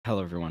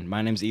Hello everyone,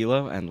 my name's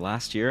Elo, and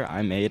last year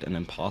I made an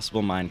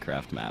impossible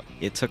Minecraft map.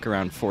 It took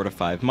around 4 to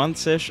 5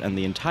 months-ish, and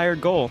the entire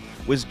goal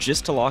was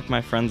just to lock my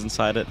friends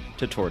inside it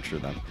to torture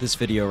them. This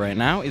video right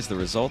now is the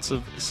results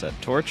of said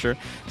torture,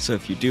 so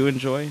if you do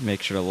enjoy,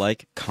 make sure to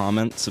like,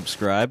 comment,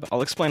 subscribe.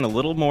 I'll explain a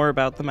little more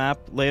about the map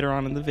later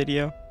on in the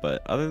video,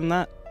 but other than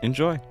that,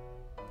 enjoy.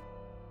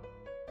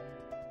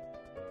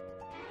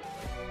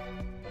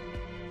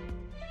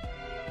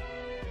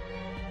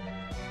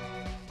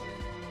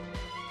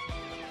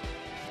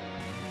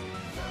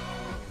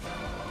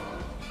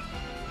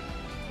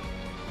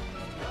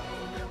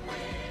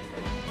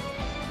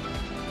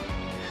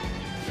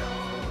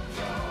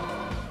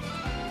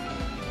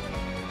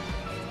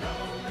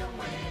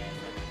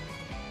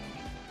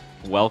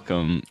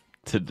 Welcome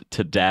to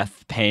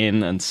death,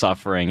 pain, and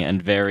suffering,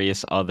 and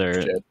various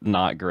other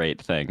not great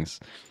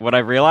things. What I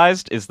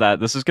realized is that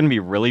this is going to be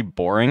really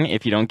boring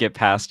if you don't get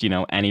past,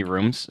 any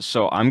rooms,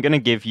 so I'm going to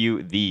give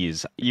you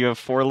these. You have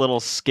 4 little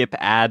skip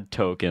ad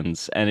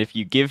tokens, and if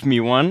you give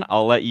me one,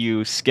 I'll let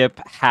you skip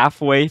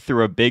halfway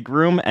through a big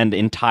room and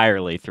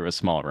entirely through a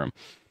small room.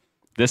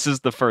 This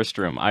is the first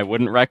room. I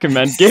wouldn't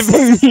recommend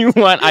giving you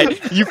one.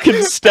 You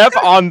can step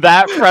on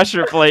that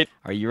pressure plate.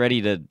 Are you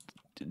ready to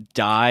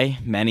die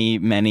many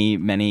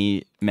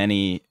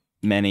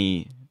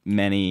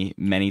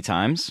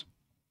times?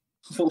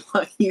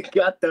 Why you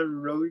got the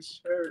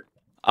rose shirt?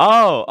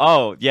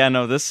 Oh, yeah,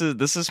 no, this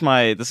is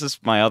my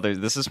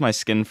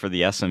skin for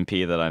the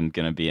SMP that I'm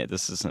gonna be at.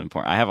 This is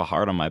important. I have a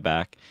heart on my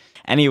back.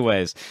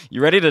 Anyways,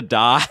 you ready to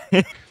die?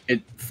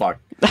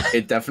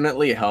 It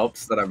definitely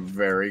helps that I'm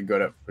very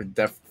good at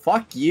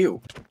fuck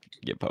you.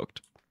 Get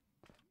poked.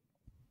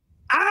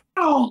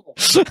 Ow!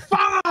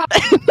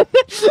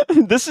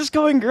 This is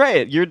going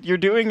great. You're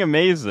doing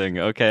amazing.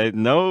 Okay,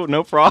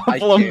 no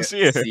problems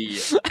here. See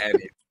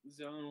any.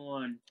 Zone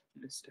 1.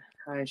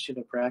 I should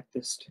have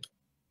practiced.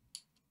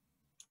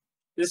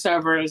 This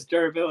server has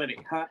durability,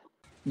 huh?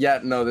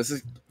 Yeah, no, this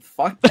is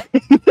fuck.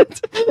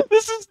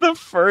 This is the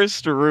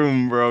first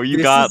room, bro.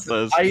 You got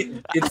this.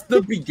 It's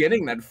the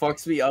beginning that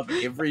fucks me up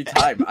every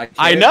time.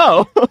 I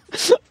know.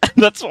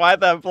 That's why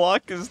that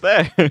block is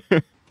there.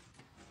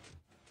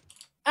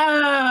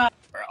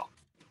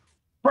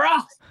 Bro.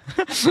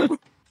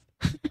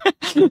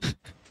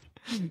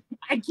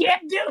 I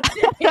can't do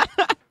this.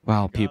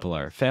 While people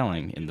are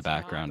failing in the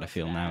background, I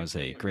feel now is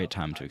a great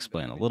time to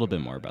explain a little bit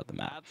more about the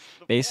map.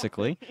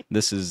 Basically,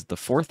 this is the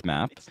 4th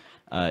map.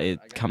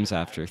 It comes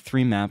after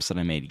 3 maps that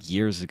I made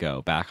years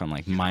ago, back on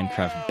like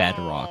Minecraft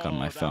Bedrock on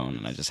my phone,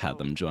 and I just had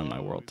them join my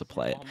world to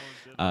play it.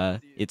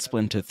 It's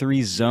split into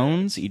 3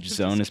 zones. Each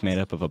zone is made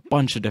up of a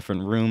bunch of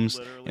different rooms.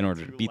 In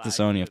order to beat the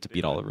zone, you have to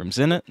beat all the rooms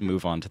in it,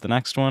 move on to the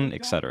next one,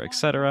 etc.,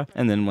 etc.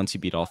 And then once you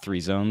beat all 3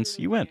 zones,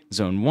 you win.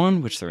 Zone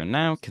 1, which they're in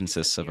now,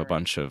 consists of a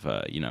bunch of,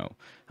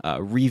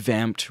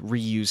 revamped,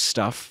 reused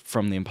stuff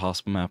from the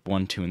Impossible Map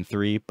 1, 2, and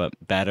 3, but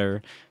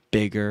better,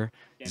 bigger.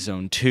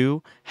 Zone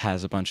 2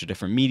 has a bunch of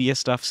different media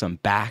stuff, some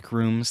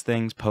backrooms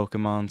things,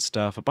 Pokemon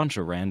stuff, a bunch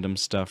of random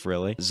stuff,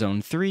 really.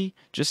 Zone 3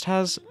 just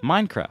has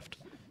Minecraft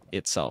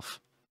itself.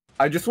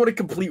 I just want to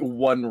complete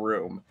 1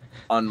 room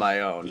on my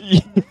own.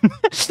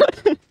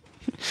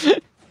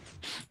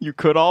 You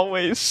could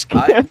always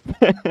skip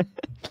it.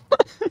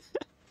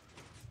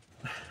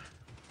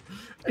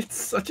 It's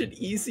such an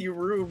easy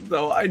room,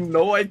 though. I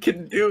know I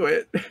can do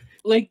it.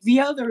 Like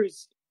the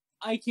others,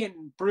 I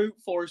can brute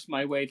force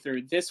my way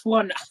through. This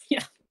one,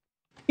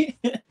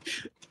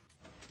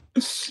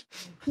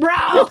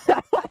 bro.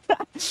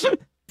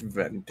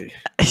 Venti.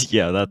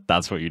 Yeah,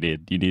 that's what you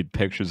need. You need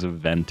pictures of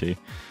Venti.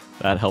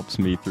 That helps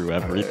me through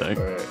everything.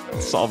 All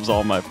right. Solves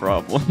all my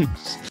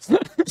problems.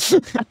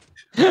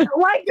 Oh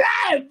my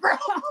god, bro!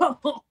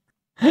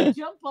 I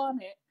jump on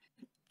it,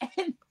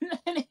 and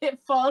then it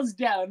falls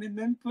down, and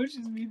then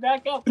pushes me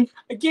back up.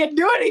 I can't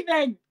do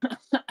anything!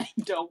 I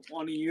don't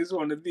want to use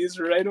one of these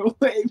right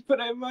away,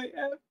 but I might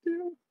have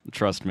to.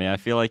 Trust me, I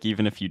feel like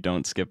even if you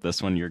don't skip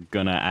this one, you're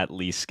gonna at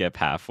least skip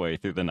halfway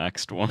through the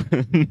next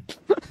one.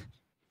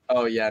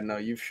 Oh yeah, no,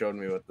 you've shown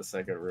me what the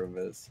second room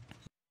is.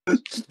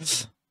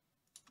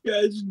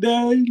 Gosh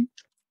dang.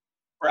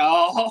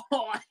 Bro,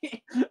 I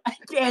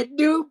can't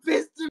do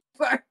piston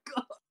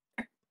parkour.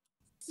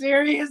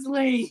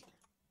 Seriously.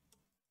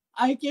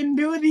 I can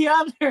do the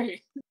other.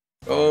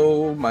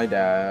 Oh, my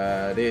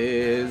dad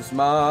is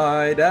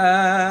my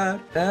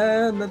dad,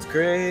 and that's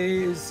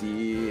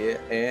crazy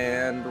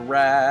and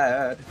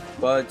rad.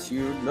 But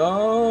you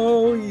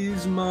know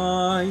he's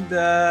my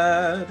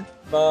dad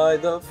by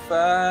the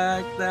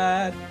fact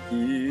that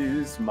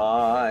he's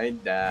my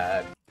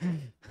dad.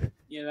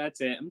 Yeah, that's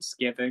it. I'm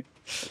skipping.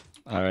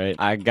 Alright,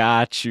 I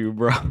got you,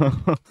 bro.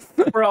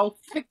 Bro,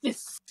 pick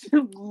this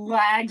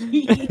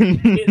laggy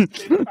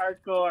piston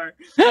parkour.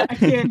 I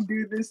can't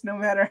do this no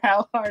matter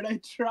how hard I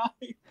try.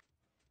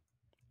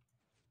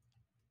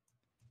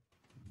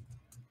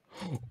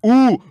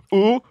 Ooh!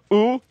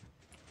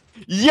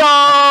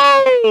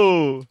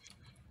 Yo!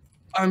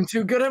 I'm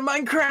too good at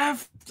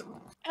Minecraft!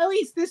 At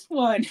least this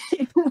one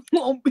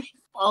won't be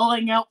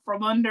falling out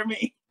from under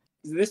me.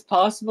 Is this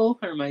possible,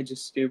 or am I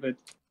just stupid?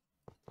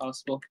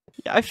 possible.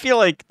 Yeah, I feel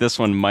like this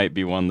one might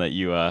be one that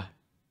you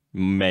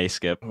may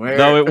skip. Where?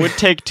 Though it would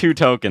take 2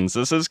 tokens.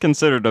 This is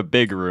considered a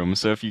big room,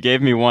 so if you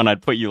gave me one,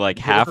 I'd put you like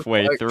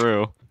halfway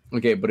through.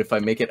 Okay, but if I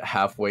make it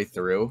halfway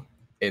through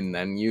and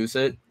then use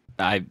it,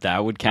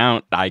 That would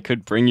count. I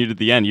could bring you to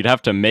the end. You'd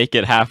have to make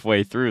it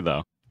halfway through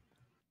though.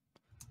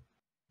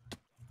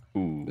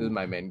 Ooh. this is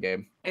my main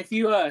game. If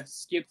you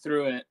skip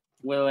through it,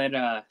 will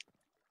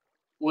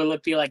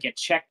it be like a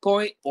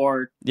checkpoint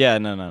or? Yeah,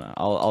 no.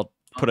 I'll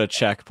put a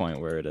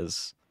checkpoint where it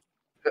is.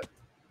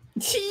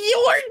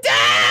 Your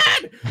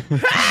dad!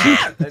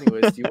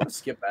 Anyways, do you want to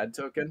skip ad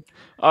token?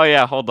 Oh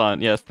yeah, hold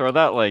on. Yeah, throw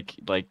that like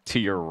to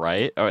your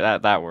right. Oh,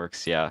 that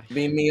works. Yeah.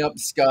 Beam me up,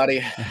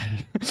 Scotty.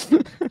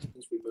 Since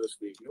we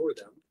mostly ignore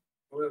them.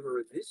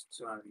 However, this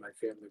time my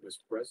family was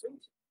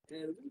present,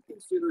 and we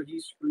consider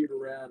he screwed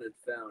around and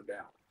found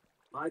out.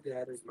 My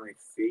dad is my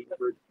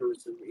favorite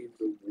person in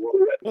the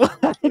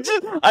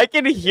world. I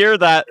can hear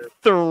that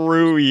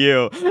through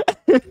you.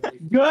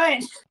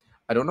 Good.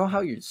 I don't know how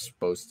you're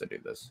supposed to do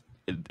this.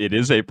 It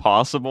is a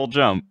possible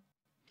jump.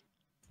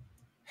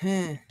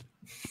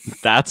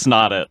 That's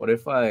not it. What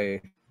if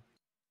I...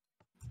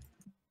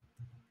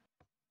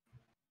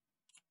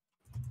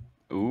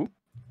 Ooh.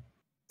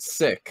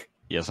 Sick.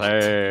 Yes,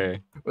 sir.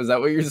 Was that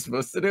what you're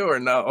supposed to do or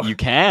no? You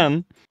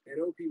can.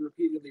 And OP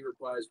repeatedly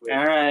replies with,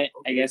 All right,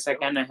 I "Okay, guess I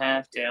don't." kind of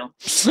have to.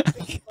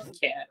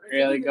 Can't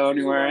really go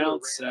anywhere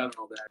else. So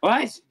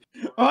what?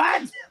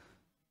 What?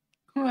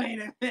 Wait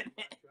a minute.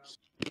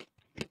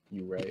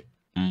 You right.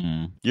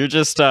 You're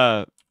just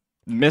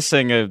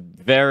missing a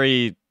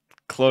very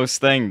close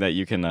thing that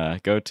you can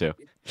go to.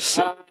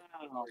 Oh,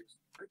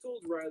 I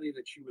told Riley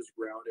that she was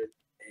grounded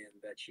and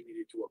that she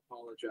needed to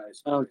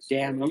apologize. oh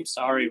damn! I'm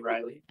sorry,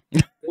 Riley.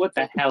 What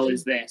the hell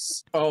is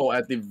this? Oh,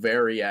 at the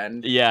very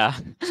end. Yeah,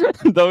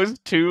 those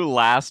 2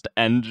 last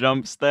end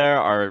jumps there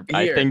are,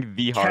 I Here, think,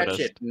 the Catch hardest.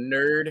 it,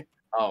 nerd.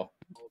 Oh.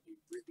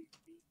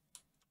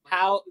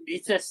 How?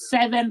 It's a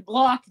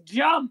 7-block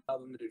jump, Allow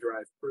them to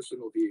drive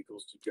personal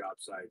vehicles to job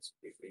sites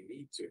if they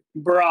need to.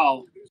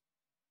 bro.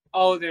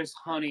 Oh, there's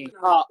honey.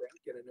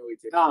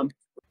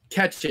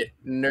 Catch it,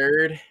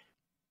 nerd.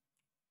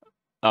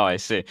 Oh, I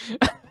see.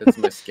 That's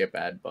my skip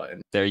ad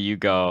button. There you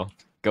go.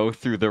 Go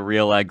through the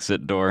real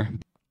exit door.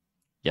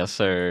 Yes,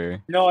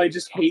 sir. No, I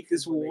just hate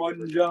this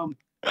one jump.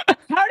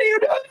 How do you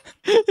do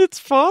it? It's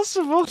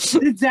possible.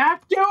 Did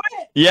Zack do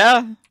it?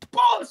 Yeah.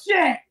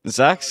 Bullshit!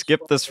 Zack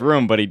skipped this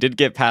room, but he did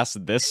get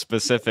past this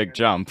specific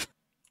jump.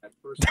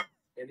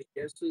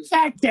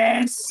 Zack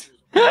this!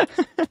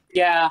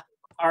 Yeah,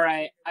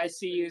 alright. I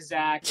see you,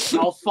 Zack.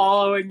 I'll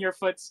follow in your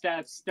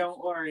footsteps.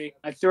 Don't worry.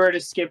 I threw it a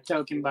skip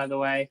token, by the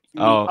way.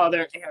 In Oh. the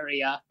other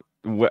area.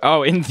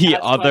 Oh, in the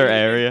That's why other you didn't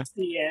area.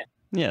 See it.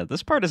 Yeah,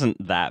 this part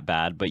isn't that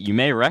bad, but you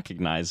may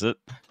recognize it.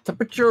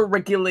 Temperature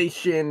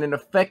regulation and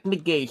effect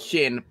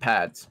negation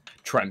pads.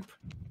 TREMP,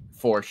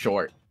 for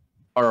short,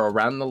 are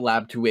around the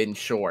lab to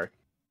ensure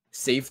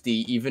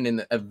safety even in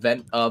the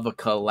event of a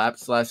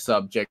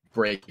collapse/subject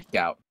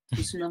breakout.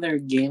 It's another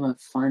game of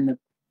find the...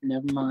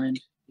 Never mind.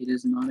 It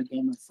is not a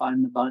game of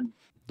find the button.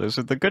 Those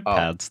are the good Oh.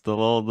 pads. The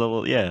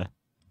little, yeah.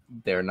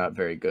 They're not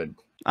very good.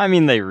 I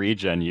mean, they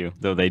regen you,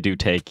 though they do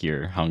take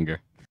your hunger.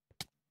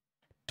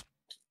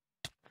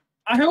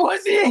 I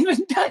wasn't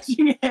even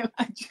touching it.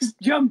 I just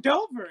jumped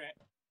over it.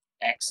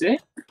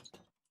 Exit.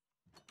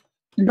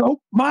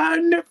 Nope.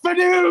 Mind if I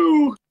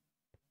do?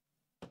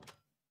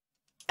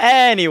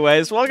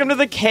 Anyways, welcome to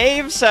the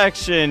cave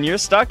section. You're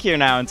stuck here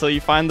now until you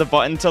find the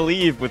button to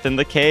leave within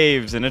the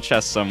caves in a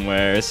chest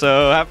somewhere.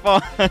 So have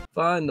fun.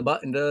 Find the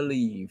button to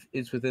leave.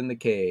 It's within the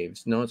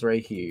caves. No, it's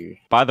right here.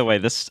 By the way,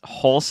 this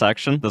whole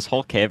section, this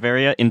whole cave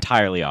area,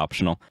 entirely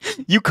optional.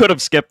 You could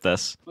have skipped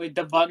this. Wait,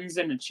 the button's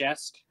in a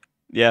chest.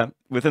 Yeah,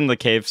 within the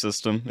cave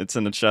system. It's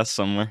in a chest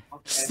somewhere.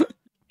 Okay.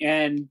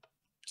 And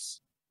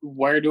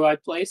where do I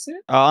place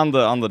it? On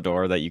the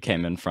door that you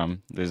came in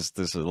from. There's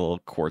a little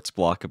quartz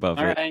block above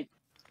All it. right.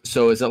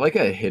 So is it like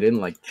a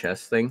hidden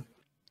chest thing?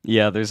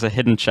 Yeah, there's a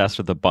hidden chest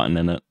with a button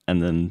in it,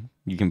 and then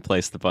you can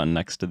place the button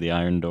next to the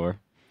iron door.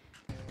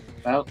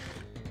 Well.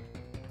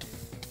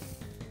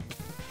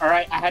 All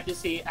right. I had to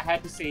see.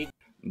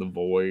 The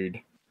void.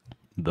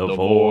 The The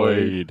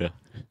void.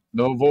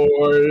 The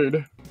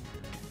void.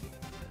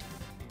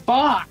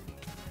 Fuck.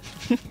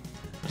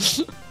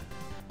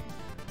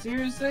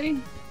 Seriously?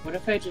 What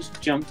if I just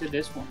jump to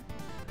this one?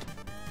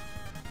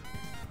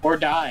 Or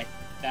die?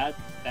 That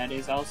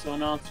is also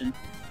an option.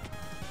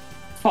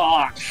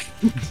 Fuck.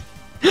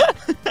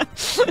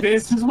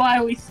 This is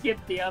why we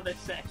skipped the other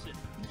section.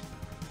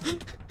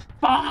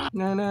 Fuck.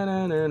 Na na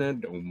na na na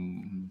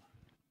dum.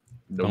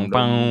 Boom, Dum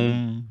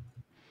boom.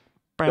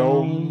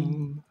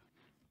 Boom.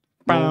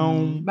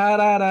 Boom. Ba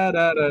da da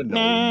da da dum.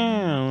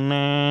 No,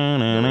 no,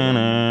 no, no,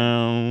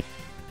 no.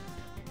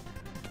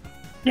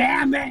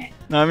 Damn it.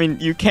 I mean,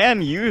 you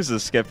can use a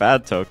skip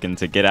ad token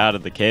to get out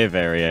of the cave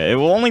area. It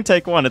will only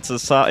take one. It's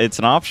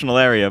an optional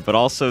area, but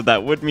also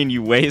that would mean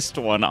you waste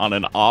one on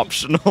an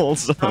optional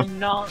zone. I'm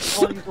not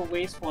going to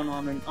waste one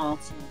on an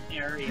optional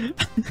area.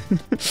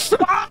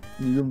 You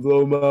can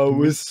blow my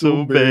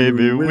Whistle,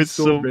 baby,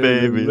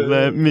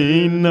 let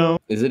me know.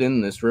 Is it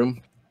in this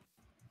room?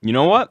 You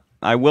know what?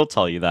 I will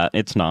tell you that.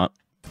 It's not.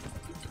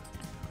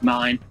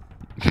 Mine.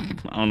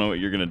 I don't know what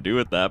you're gonna do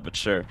with that, but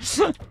sure.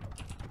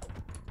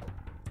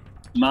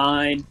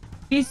 Mine.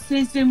 This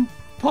is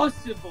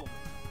impossible.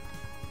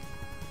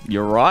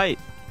 You're right.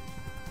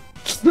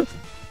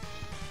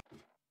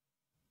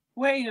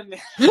 Wait a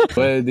minute.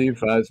 Freddy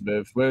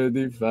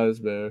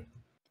Fazbear.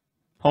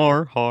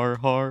 Har, har,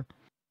 har.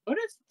 What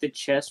if the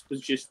chest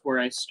was just where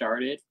I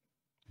started?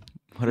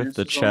 What if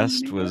the This is all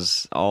chest me.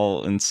 was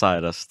all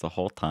inside us the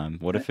whole time?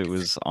 What if it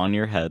was on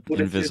your head, What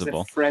if invisible?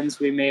 there's the friends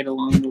we made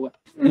along the way?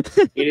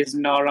 It is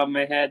not on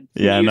my head.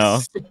 Yeah, I You know.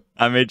 s-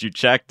 I made you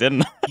check,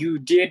 didn't I? You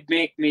did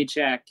make me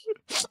check.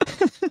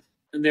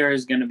 There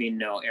is gonna be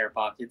no air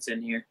pockets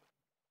in here.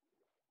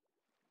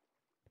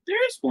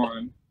 There's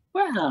one.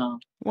 Wow.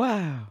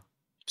 Wow.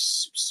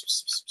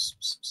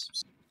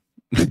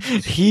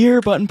 Here,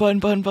 button. Oh,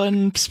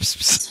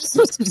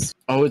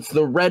 it's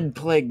the red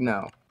plague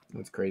now.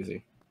 That's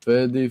crazy.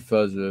 Freddy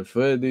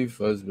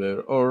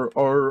Fazbear,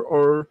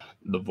 or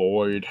the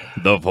void.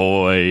 The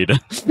void.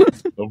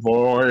 The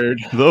void.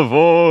 The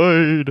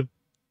void.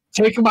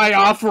 Take my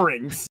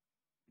offerings.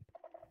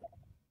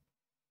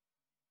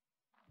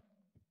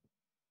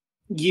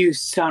 You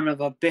son of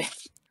a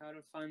bitch. How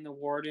to find the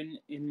warden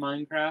in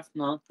Minecraft,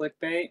 not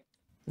clickbait.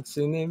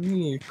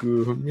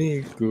 Miku.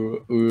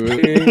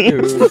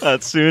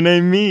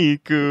 Hatsune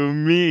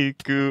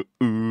Miku.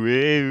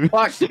 Ooh.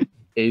 Fuck.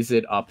 Is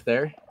it up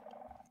there?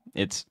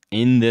 It's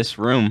in this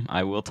room.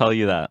 I will tell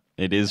you that.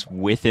 It is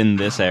within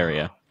this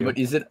area. But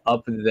is it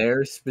up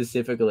there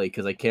specifically?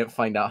 Because I can't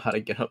find out how to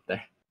get up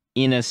there.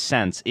 In a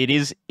sense, it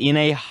is in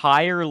a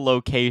higher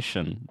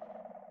location.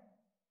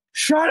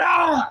 Shut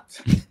up!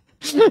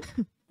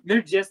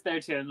 They're just there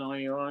to annoy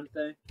you, aren't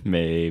they?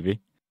 Maybe.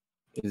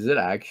 Is it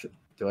actually?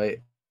 Do I?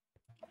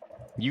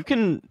 You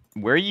can,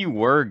 where you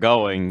were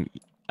going,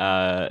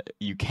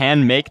 you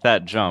can make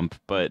that jump,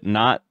 but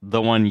not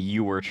the one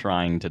you were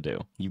trying to do.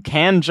 You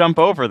can jump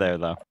over there,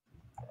 though.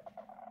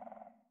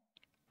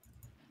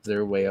 Is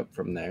there a way up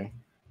from there?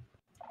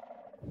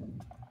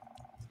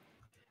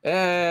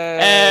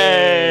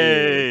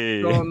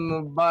 Hey! On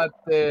the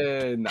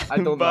button. I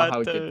don't know how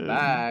to get Button.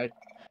 back.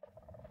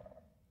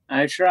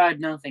 I tried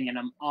nothing and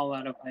I'm all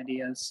out of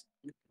ideas.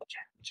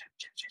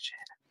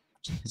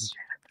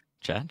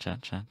 Chat.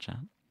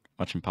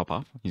 Watch him pop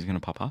off. He's gonna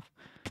pop off.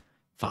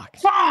 Fuck.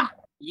 Fuck!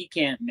 You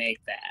can't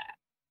make that.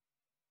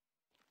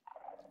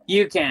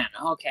 You can.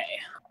 Okay.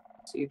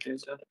 See if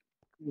there's a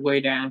way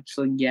to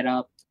actually get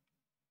up.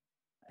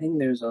 I think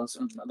there's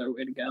also another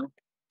way to go.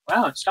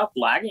 Wow, it stopped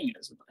lagging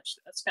as much.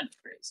 That's kind of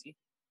crazy.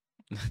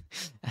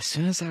 As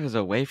soon as I was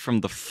away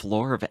from the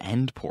floor of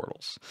end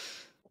portals.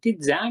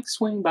 Did Zack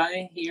swing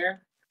by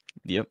here?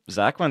 Yep,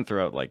 Zack went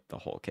throughout, like, the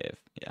whole cave.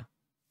 Yeah.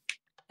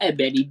 I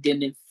bet he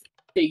didn't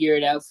figure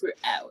it out for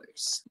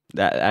hours.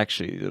 That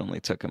actually, it only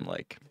took him,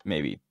 like,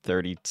 maybe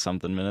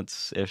 30-something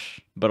minutes-ish.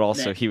 But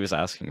also, Nice. he was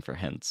asking for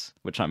hints,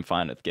 which I'm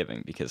fine with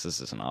giving, because this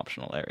is an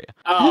optional area.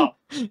 Oh,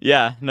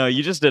 Yeah, no,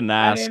 you just didn't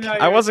I ask. didn't know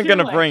I you were wasn't too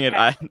gonna like bring it.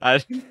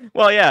 that.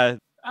 Well, yeah.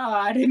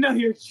 I didn't know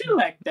you were too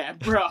like that,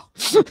 bro.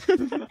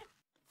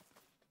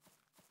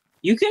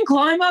 You can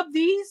climb up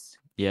these?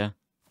 Yeah.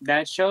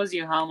 That shows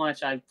you how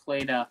much I've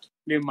played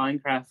new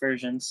Minecraft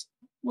versions.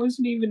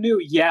 Wasn't even new.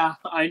 Yeah,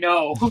 I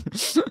know.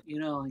 You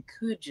know, I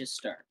could just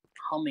start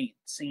humming and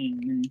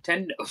singing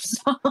Nintendo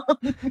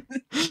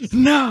songs.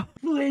 No!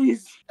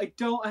 Please, I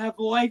don't have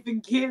a wife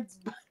and kids.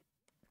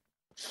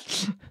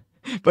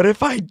 But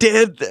if I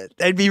did,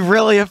 they'd be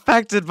really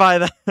affected by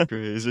that.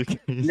 Crazy.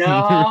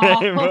 No.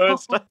 rainbow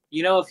stuff.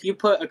 You know, if you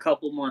put a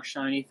couple more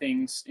shiny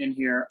things in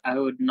here, I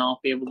would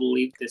not be able to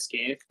leave this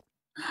cave.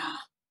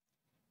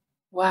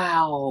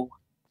 Wow.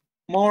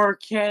 More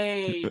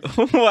cave.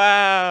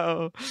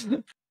 Wow.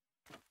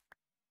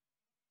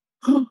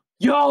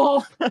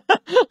 Yo!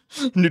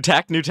 New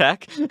tack. Babe,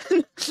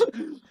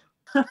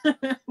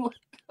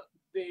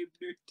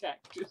 new tech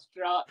just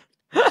dropped.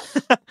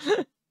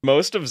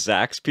 Most of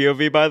Zack's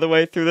POV, by the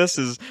way, through this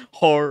is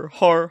horror.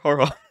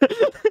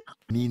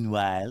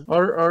 Meanwhile,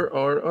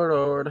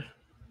 Ord.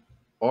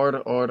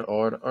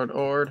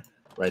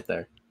 Right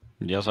there.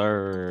 Yes,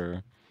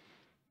 sir.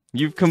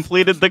 You've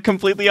completed the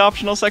completely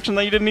optional section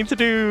that you didn't need to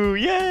do.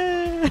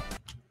 Yay!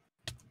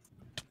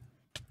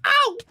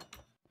 Ow!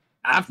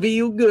 I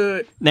feel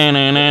good. Na.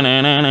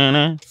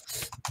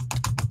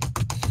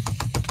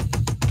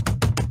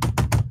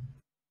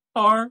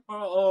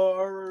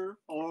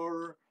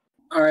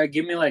 Alright,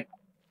 give me like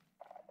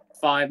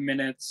 5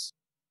 minutes.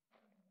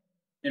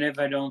 And if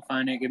I don't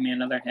find it, give me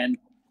another hint.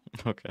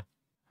 Okay.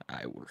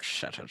 I will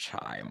set a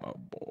timer,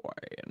 boy,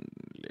 and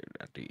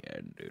at the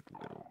end it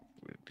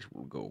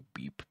will go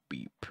beep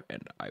beep,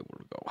 and I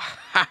will go.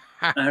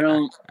 I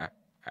don't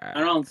I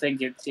don't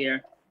think it's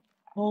here.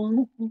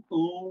 Hor,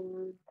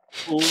 hor,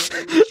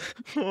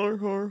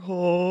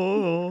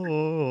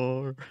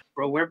 hor.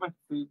 Bro, where'd my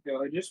food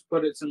go? I just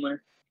put it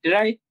somewhere. Did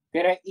I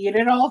eat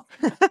it all?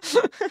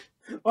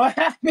 What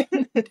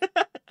happened?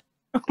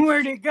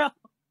 Where'd it go?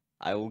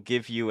 I will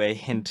give you a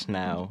hint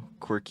now.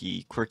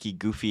 Quirky,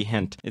 goofy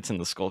hint. It's in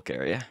the skulk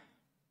area.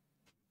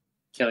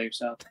 Kill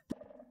yourself.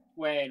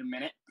 Wait a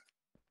minute.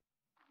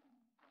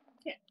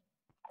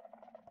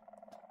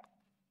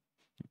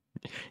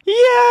 Yay!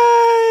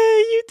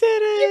 You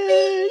did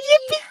it!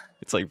 Yippee!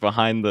 It's like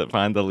behind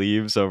the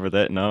leaves over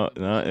there. No,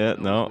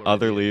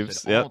 other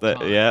leaves. Yep,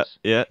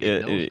 yeah.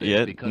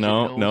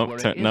 No,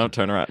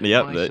 turn around.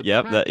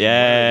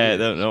 Yeah.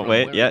 No,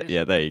 wait,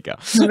 yeah. There you go.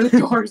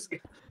 The door's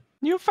gone.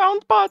 You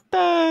found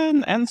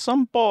button and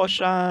some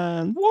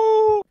potion.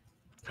 Woo!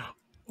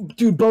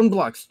 Dude, bone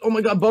blocks. Oh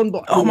my god, bone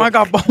blocks. Oh my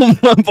god,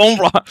 bone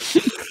block.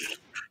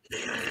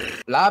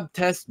 Lab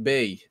test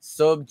B.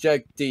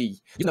 Subject D.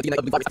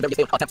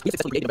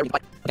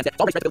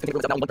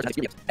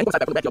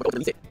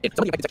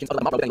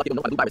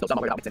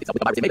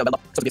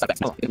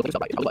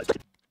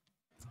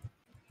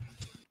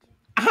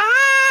 How?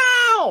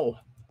 Oh,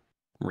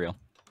 Real.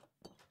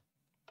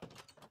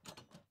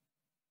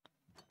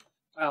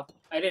 I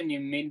didn't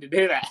even mean to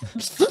do that.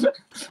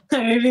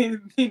 I didn't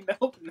even mean to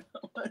open that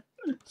one.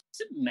 Does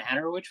it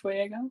matter which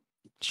way I go?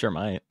 Sure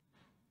might.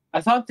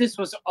 I thought this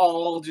was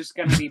all just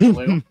gonna be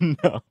blue.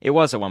 No. It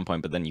was at one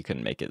point, but then you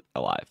couldn't make it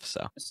alive,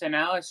 so. So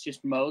now it's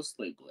just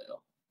mostly blue.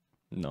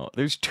 No,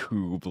 there's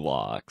 2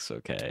 blocks,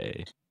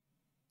 okay.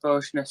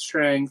 Potion of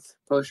strength,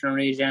 potion of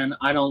regen.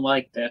 I don't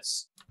like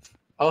this.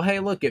 Oh, hey,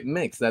 look, it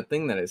mixed. That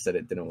thing that I said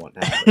it didn't want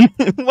to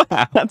happen.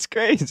 Wow, that's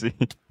crazy.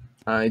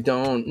 I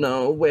don't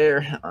know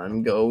where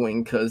I'm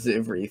going because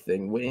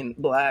everything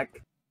went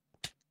black.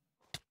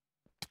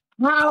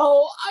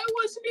 How? I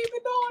wasn't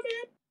even on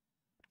it.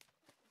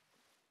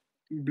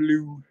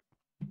 Blue.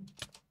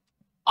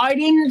 I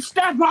didn't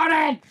step on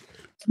it.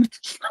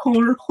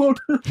 Oh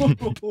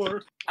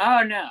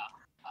no. Okay.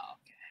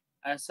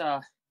 I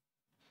saw,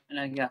 and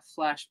I got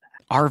flashback.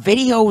 Our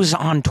videos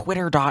on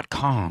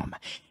Twitter.com,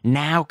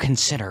 now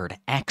considered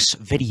X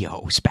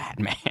videos,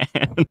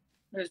 Batman.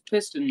 There's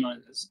piston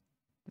noises.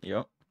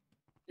 Yep.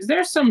 Is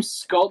there some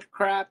sculpt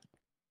crap?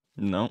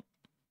 No.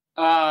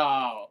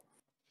 Oh.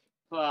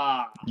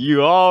 Fuck.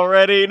 You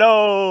already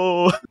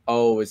know.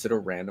 Oh, is it a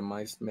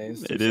randomized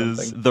maze? Or It is.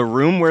 something? The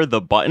room where the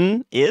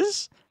button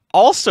is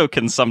also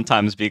can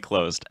sometimes be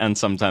closed and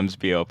sometimes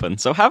be open.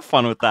 So have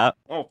fun with that.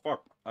 Oh,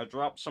 fuck. I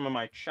dropped some of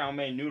my chow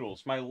mein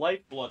noodles. My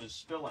lifeblood is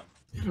spilling.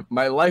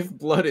 My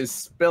lifeblood is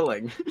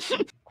spilling.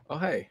 Oh,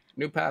 hey,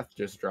 new path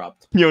just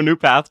dropped. Yo, new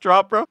path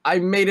drop, bro? I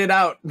made it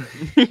out.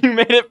 You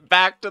made it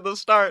back to the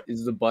start.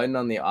 Is the button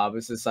on the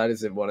opposite side?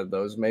 Is it one of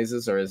those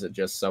mazes or is it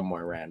just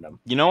somewhere random?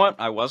 You know what?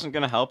 I wasn't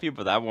going to help you,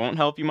 but that won't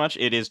help you much.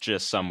 It is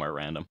just somewhere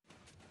random.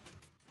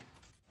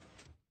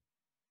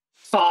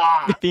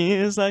 Fuck.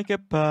 Feels like a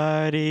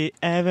party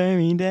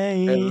every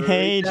day. Every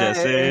Hey, day.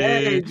 Jesse.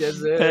 Hey,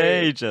 Jesse.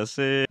 Hey,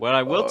 Jesse. What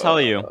I will tell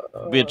you,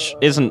 which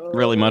isn't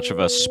really much of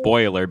a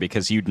spoiler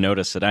because you'd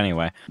notice it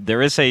anyway,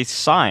 there is a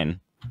sign.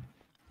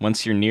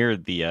 Once you're near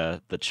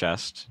the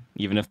chest,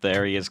 even if the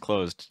area is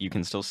closed, you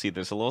can still see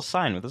there's a little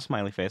sign with a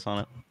smiley face on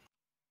it.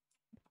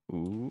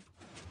 Ooh.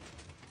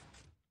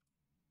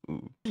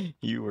 Ooh.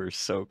 You were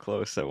so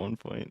close at one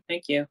point.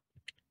 Thank you.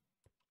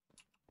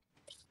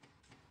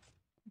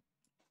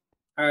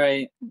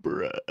 Alright.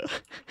 Bruh.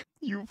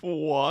 You've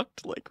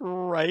walked, like,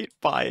 right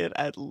by it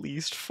at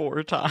least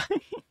 4 times.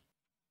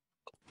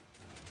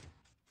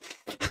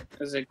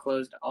 Is it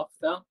closed off,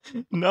 though?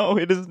 No,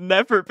 it has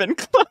never been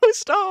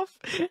closed off.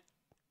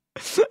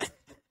 I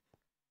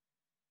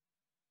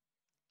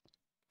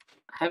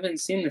haven't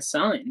seen the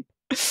sign.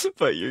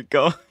 But you're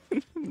going,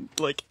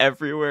 like,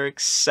 everywhere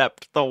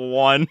except the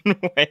one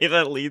way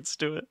that leads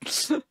to it.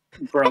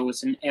 Bro,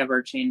 it's an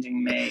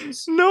ever-changing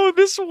maze. No,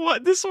 this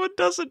one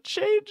doesn't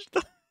change.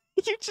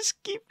 You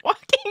just keep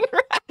walking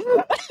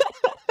around.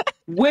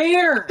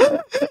 Where?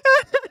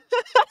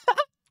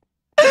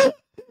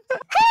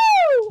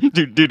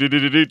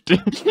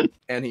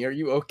 Annie, are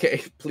you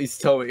okay? Please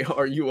tell me,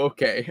 are you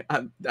okay?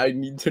 I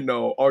need to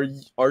know. Are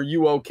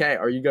you okay?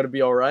 Are you gonna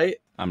be all right?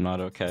 I'm not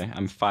okay.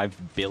 I'm $5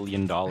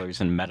 billion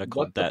in medical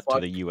What the debt to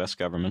fuck? the U.S.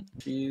 government.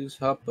 She's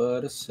hot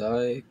but a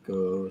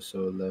psycho,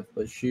 so left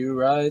but she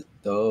right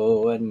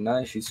though. At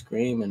night she's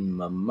screaming,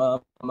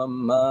 mama,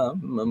 mama,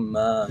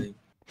 mama.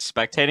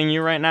 Spectating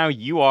you right now,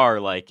 you are,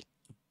 like,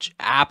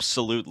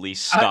 absolutely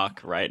stuck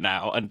right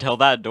now. Until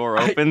that door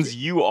opens,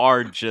 you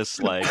are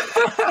just, like...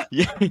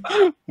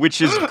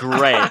 Which is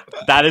great.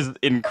 That is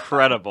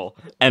incredible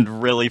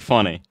and really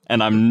funny.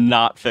 And I'm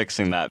not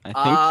fixing that. I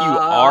think you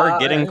are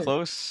getting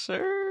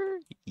closer.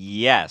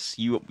 Yes,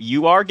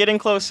 you are getting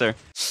closer.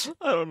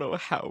 I don't know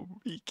how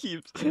he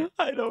keeps.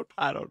 I don't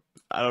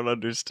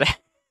understand.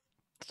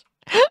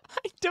 I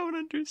don't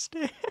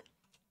understand.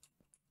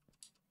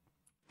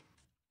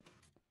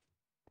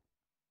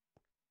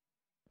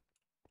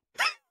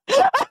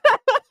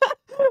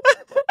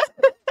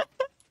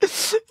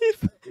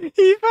 If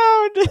He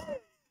found it.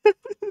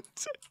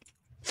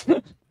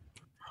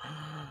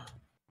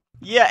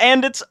 Yeah,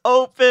 and it's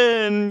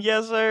open.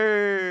 Yes,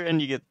 sir. And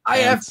you get I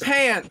have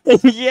pants.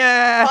 pants!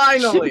 Yeah.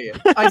 Finally!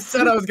 I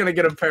said I was gonna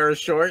get a pair of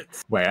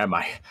shorts. Where am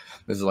I?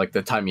 This is like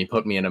the time he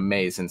put me in a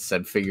maze and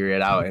said, figure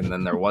it out, and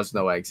then there was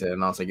no exit.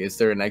 And I was like, is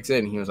there an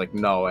exit? And he was like,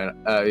 no.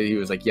 And he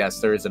was like, yes,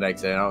 there is an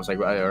exit. And I was like,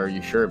 are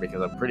you sure?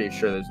 Because I'm pretty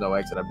sure there's no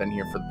exit. I've been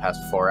here for the past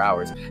 4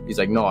 hours. He's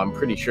like, no, I'm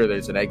pretty sure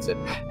there's an exit.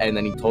 And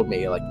then he told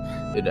me, like,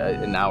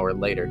 an hour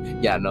later,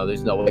 yeah, no,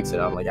 there's no exit.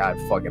 I'm like, I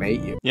fucking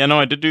hate you. Yeah, no,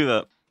 I did do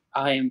that.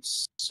 I am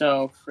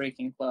so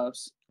freaking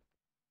close.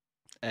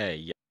 Hey,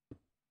 yeah.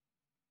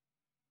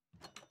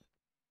 If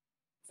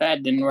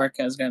that didn't work,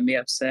 I was gonna be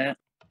upset.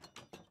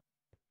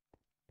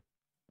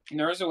 And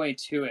there was a way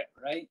to it,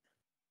 right?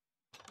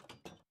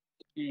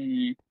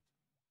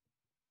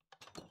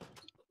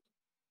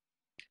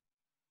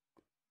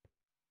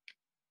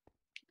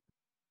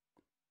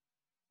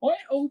 What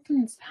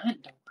opens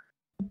that door?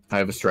 I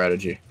have a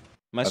strategy.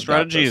 My I've got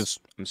strategy this. is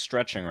I'm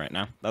stretching right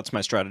now. That's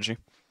my strategy.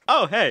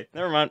 Oh, hey,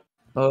 never mind.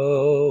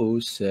 Oh,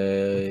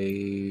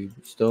 save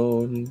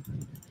stone,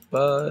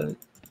 but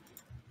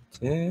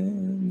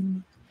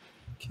ten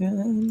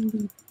can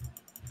be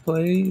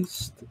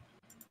placed.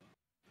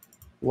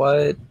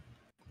 What?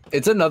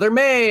 It's another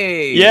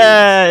maze!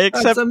 Yeah,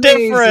 except That's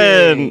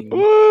different. amazing.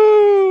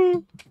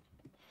 Woo!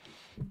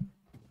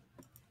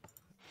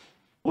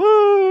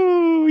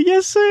 Woo!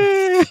 Yes,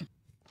 sir.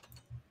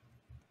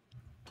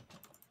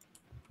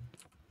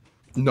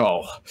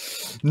 No.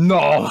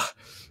 No.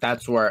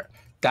 That's where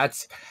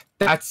that's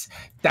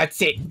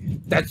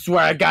it. That's where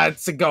I got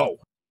to go.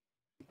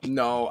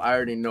 No, I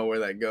already know where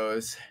that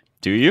goes.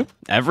 Do you?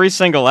 Every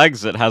single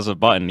exit has a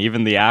button,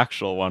 even the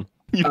actual one.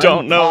 You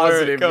don't know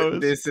where it goes.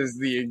 This is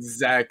the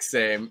exact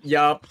same.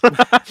 Yup.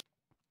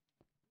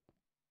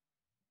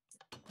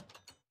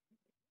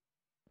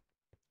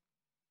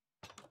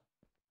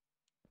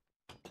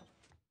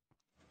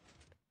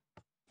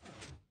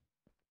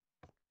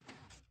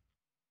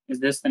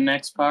 Is this the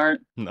next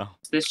part? No.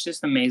 Is this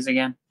just a maze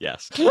again?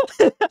 Yes.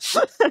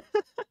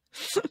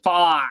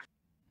 Fuck!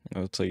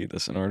 I'll tell you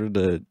this. In order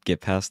to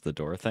get past the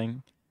door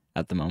thing,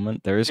 at the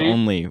moment, there is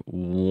only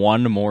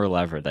one more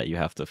lever that you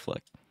have to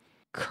flick.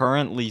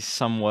 Currently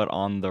somewhat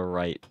on the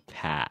right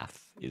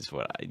path is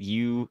what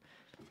you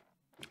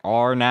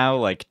are now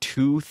like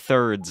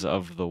 2/3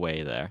 of the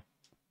way there.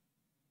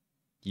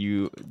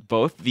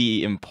 Both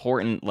the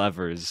important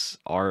levers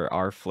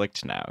are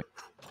flicked now.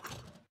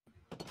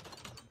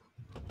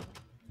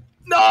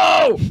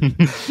 No!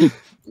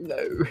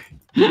 No.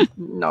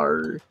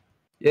 No.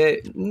 Yeah,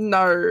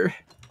 no.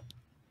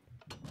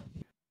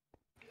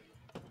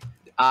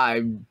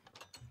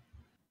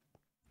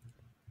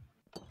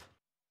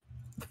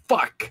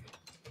 Fuck.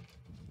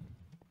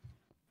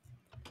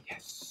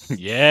 Yes.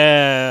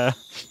 Yeah.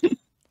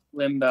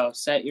 Limbo,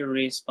 set your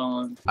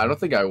respawn. I don't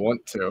think I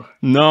want to.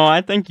 No,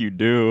 I think you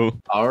do.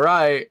 All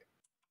right.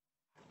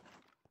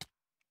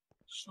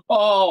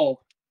 Oh!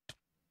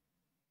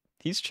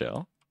 He's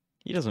chill.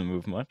 He doesn't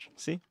move much.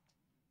 See?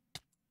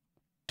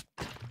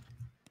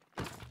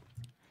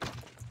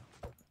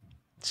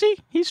 See?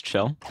 He's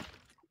chill.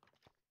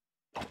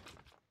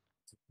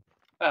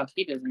 Oh,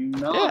 he does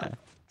not. Yeah.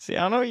 See,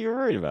 I don't know what you're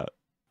worried about.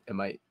 Am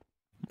I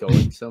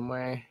going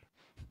somewhere?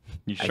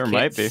 You I sure can't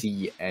might be.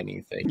 see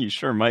anything. You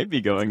sure might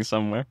be going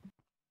somewhere.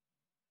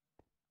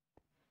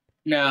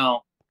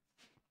 No.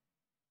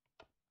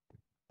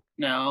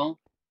 No.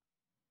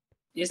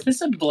 Is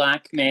this a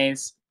black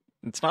maze?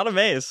 It's not a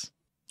maze.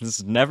 This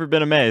has never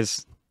been a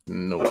maze.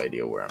 No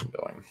idea where I'm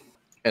going.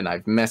 And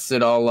I've messed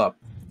it all up.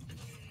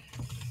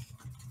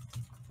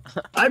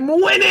 I'm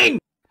winning!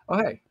 Oh,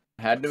 hey.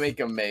 I had to make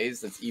a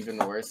maze that's even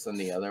worse than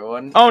the other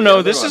one. Oh The no,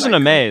 other this one isn't I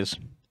a maze.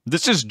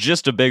 This is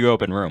just a big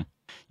open room.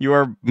 You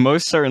are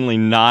most certainly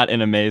not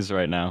in a maze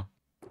right now.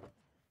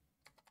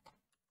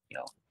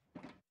 Yo.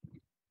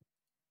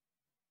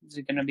 Is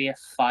it gonna be a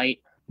fight?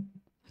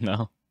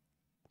 No.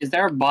 Is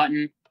there a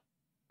button?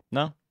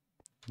 No.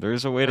 There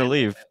is a way to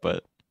leave,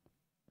 but...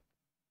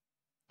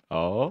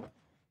 Oh?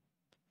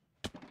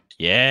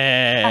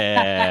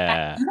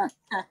 Yeah!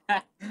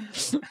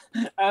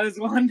 I was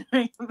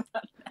wondering about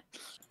that.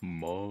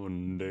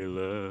 Monday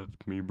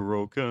left me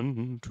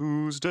broken.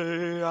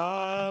 Tuesday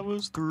I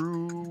was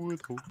through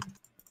with hope.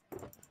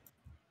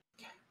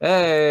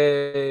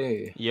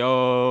 Hey!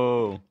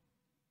 Yo!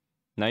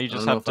 Now you I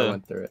just don't know have if I to...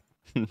 went through it.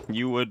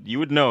 you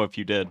would know if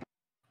you did.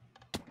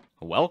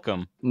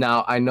 Welcome.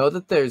 Now, I know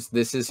that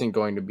this isn't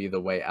going to be the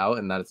way out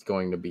and that it's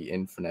going to be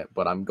infinite,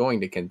 but I'm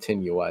going to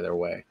continue either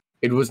way.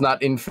 It was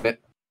not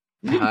infinite.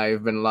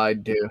 I've been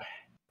lied to.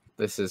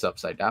 This is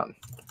upside down.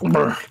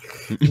 Do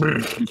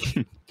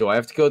I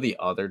have to go the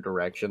other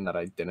direction that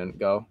I didn't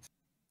go?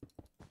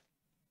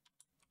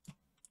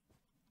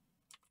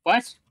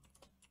 What?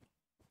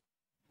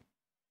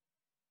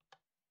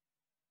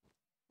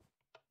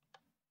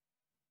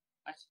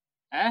 What?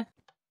 Huh?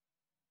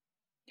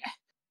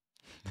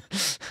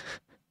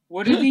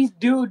 What do these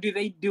do? Do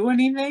they do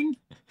anything?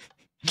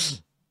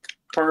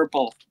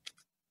 Purple.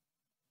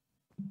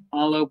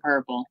 Hollow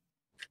purple.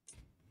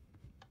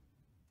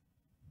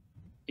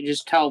 It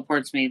just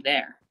teleports me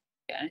there.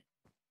 Okay.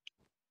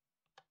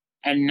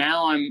 And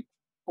now I'm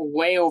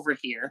way over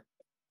here.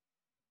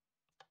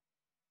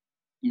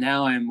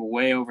 Now I'm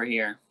way over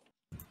here.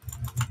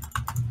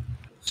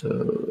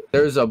 So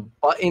there's a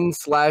button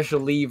 /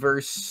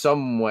 lever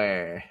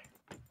somewhere.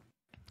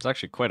 There's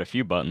actually quite a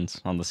few buttons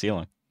on the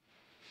ceiling.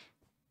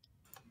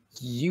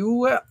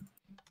 You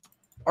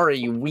are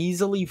a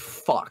weaselly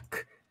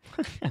fuck.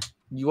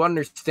 You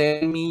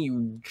understand me,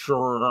 you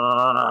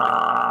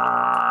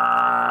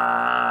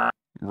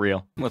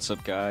Real. What's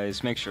up,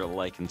 guys? Make sure to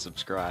like and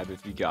subscribe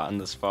if you've gotten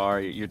this far.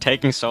 You're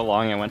taking so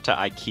long, I went to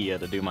Ikea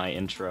to do my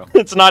intro.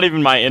 It's not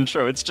even my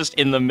intro, it's just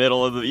in the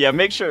middle of the... Yeah,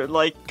 make sure to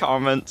like,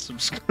 comment,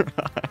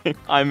 subscribe.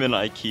 I'm in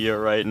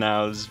Ikea right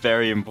now. There's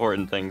very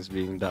important things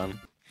being done.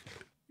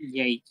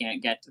 Yeah, you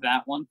can't get to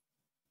that one.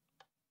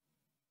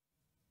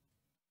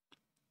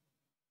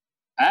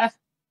 Ah.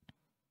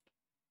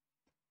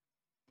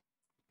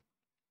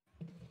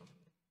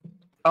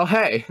 Oh,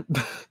 hey.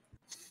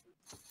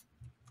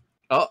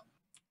 Oh.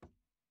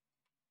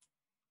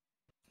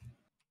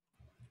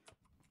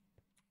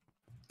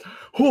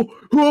 Oh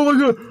my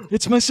god!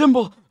 It's my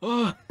symbol!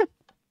 Oh.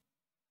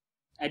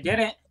 I did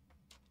it.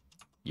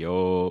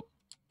 Yo.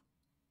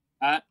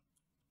 Did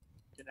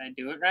I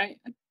do it right?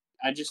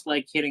 I just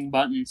like hitting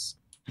buttons.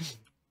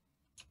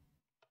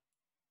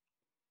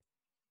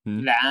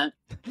 That's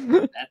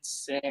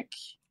sick.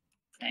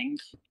 Thing.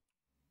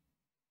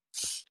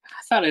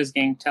 I thought I was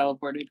getting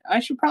teleported. I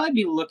should probably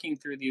be looking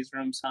through these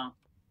rooms, huh?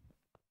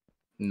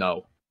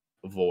 No.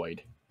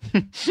 Void.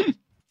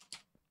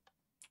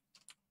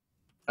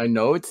 I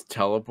know it's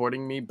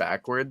teleporting me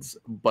backwards,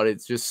 but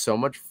it's just so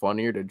much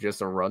funnier to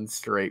just run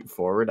straight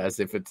forward as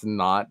if it's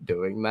not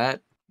doing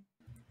that.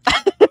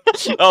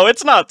 Oh,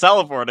 it's not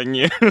teleporting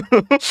you.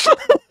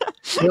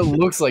 It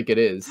looks like it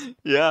is.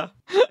 Yeah.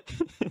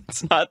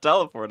 It's not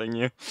teleporting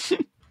you.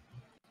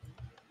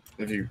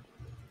 If you...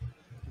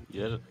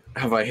 Yeah.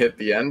 Have I hit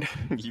the end?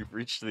 You've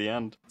reached the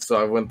end. So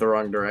I went the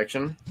wrong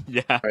direction?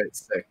 Yeah. Alright,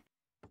 sick.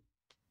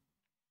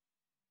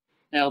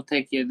 That'll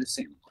take you the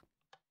same.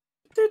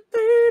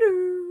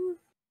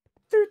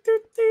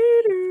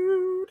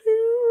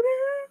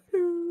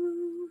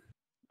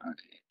 Alright.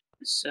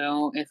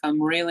 So if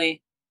I'm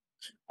really...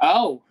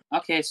 Oh!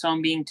 Okay, so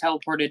I'm being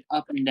teleported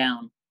up and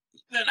down.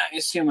 Then I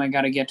assume I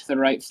gotta get to the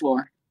right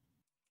floor.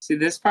 See,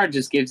 this part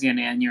just gives you an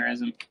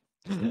aneurysm.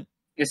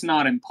 It's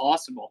not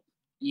impossible.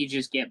 You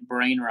just get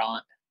brain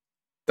rot.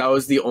 That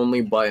was the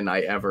only button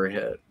I ever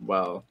hit.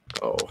 Wow.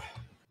 Oh.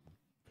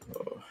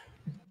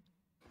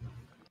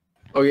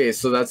 Okay,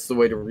 so that's the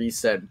way to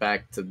reset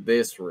back to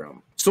this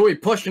room. So we're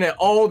pushing it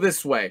all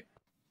this way.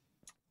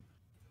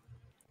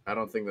 I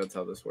don't think that's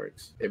how this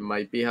works. It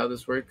might be how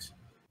this works,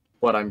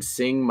 but I'm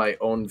seeing my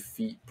own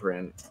feet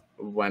print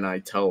when I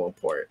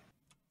teleport.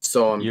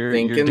 So I'm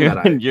thinking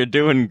you're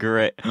doing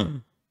great.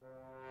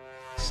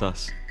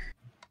 Sus.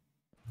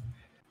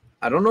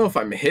 I don't know if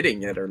I'm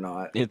hitting it or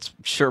not. It's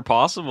sure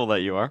possible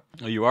that you are.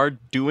 You are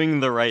doing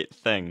the right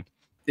thing.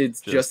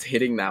 It's just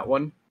hitting that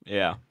one.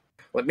 Yeah.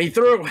 Let me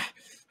through.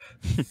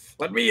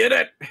 Let me hit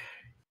it.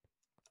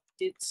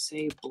 Did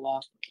say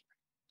block.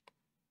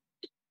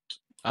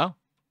 Oh.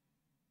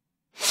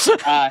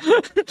 I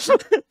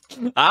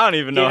don't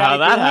even know how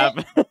that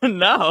happened.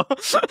 No.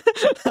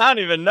 I don't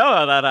even know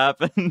how that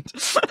happened.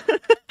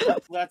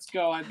 Let's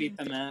go, I beat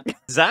the map.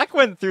 Zack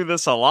went through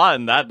this a lot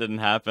and that didn't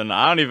happen.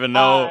 I don't even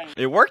know.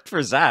 It worked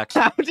for Zack.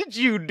 How did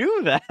you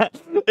do that?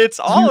 It's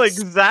all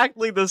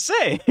exactly the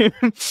same.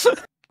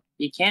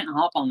 You can't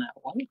hop on that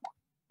white one.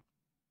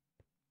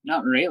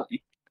 Not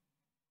really.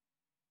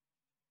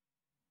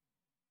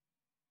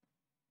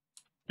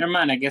 Never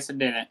mind, I guess I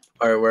did it.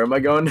 Alright, where am I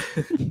going?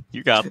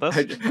 You got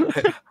this.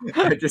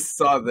 I just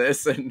saw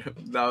this and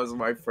that was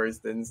my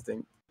first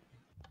instinct.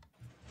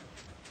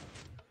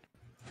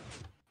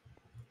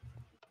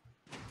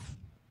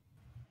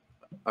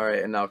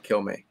 Alright, and now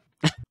kill me.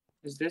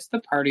 Is this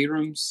the party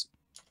rooms?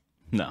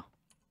 No.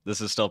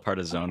 This is still part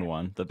of Zone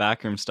 1. The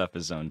backroom stuff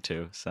is Zone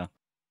 2, so.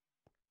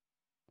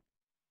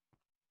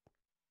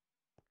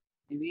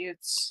 Maybe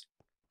it's...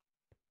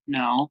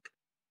 No.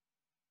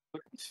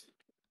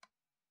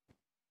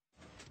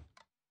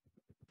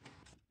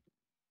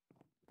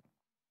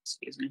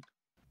 Excuse me.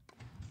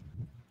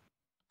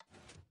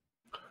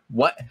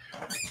 What?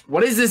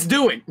 What is this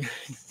doing?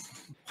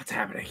 What's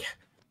happening?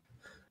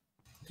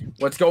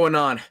 What's going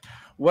on?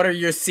 What are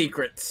your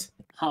secrets?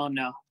 Oh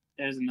no,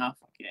 there's enough.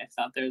 Okay, I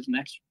thought there was an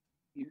extra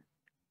here.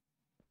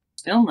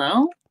 Still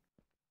no?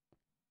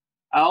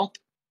 Oh.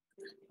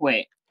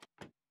 Wait.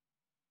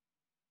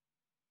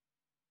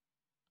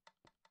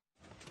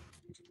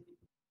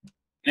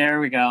 There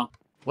we go.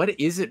 What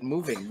is it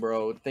moving,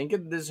 bro?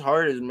 Thinking this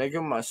hard is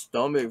making my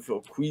stomach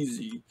feel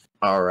queasy.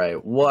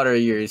 Alright, what are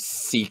your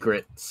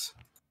secrets?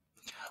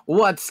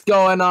 What's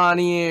going on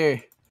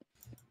here?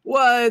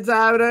 What's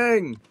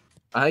happening?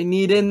 I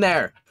need in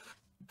there.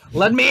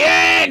 Let me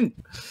in!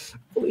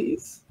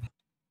 Please.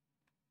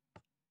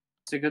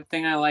 It's a good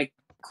thing I like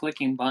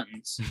clicking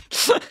buttons.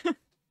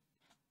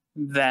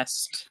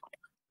 Vest.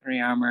 3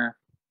 armor.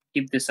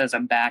 Keep this as a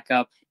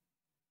backup.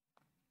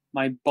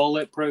 My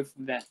bulletproof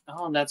vest.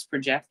 Oh, that's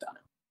projectile.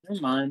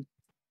 Never mind.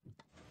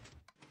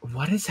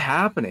 What is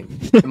happening?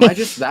 Am I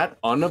just that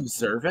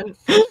unobservant?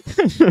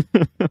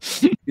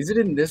 Is it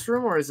in this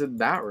room or is it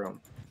that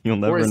room? You'll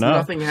never Or is know.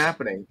 nothing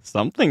happening?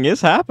 Something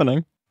is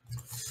happening.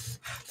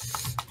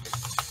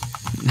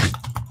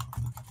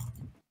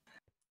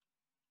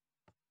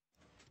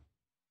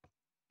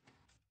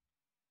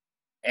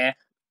 Eh.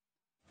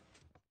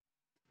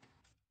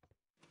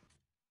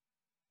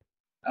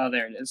 Oh,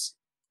 there it is.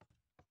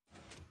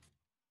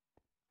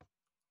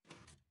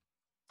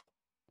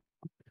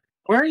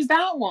 Where is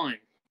that one?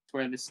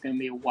 Where this is gonna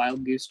be a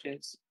wild goose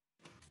chase.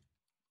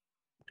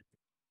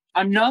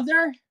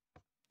 Another?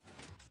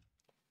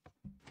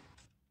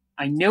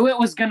 I knew it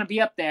was gonna be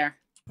up there.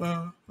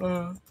 Dude,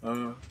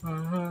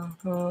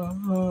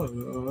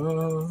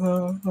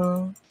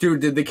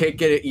 did the cake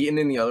get eaten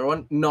in the other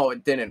one? No,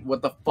 it didn't.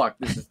 What the fuck?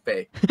 This is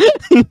fake.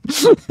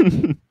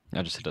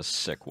 I just hit a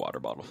sick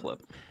water bottle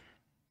flip.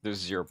 There's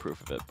zero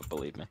proof of it, but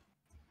believe me.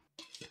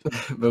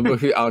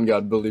 On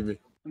God, believe me.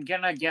 I'm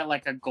gonna get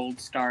like a gold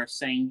star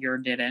saying you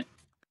did it.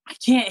 I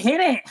can't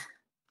hit it!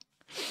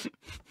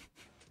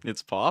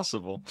 It's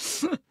possible.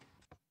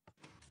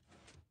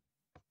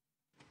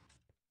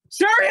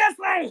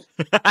 Seriously!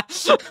 I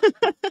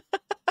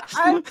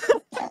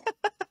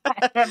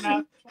don't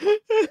know.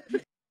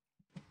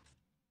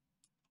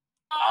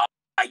 Oh,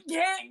 I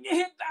can't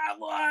hit that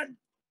one!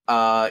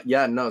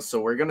 Yeah, no,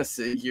 so we're gonna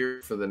sit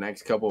here for the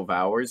next couple of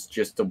hours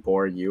just to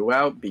bore you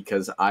out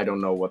because I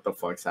don't know what the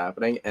fuck's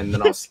happening, and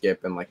then I'll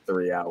skip in like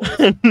 3 hours.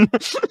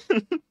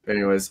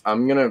 Anyways,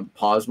 I'm gonna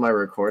pause my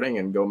recording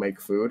and go make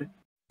food.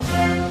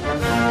 I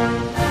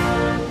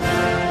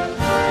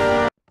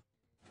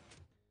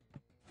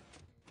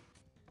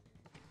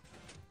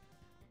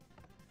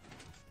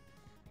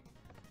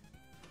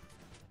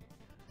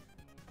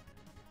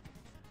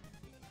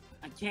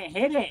can't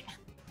hit it.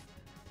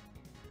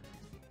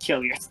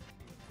 Kill yourself.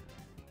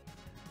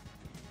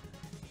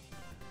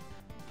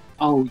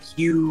 Oh,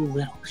 you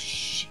little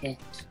shit.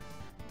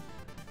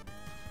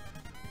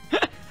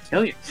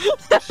 Kill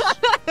yourself.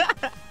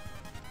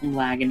 I'm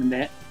lagging a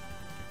bit.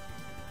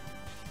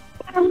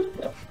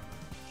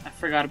 I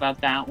forgot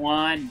about that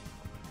one.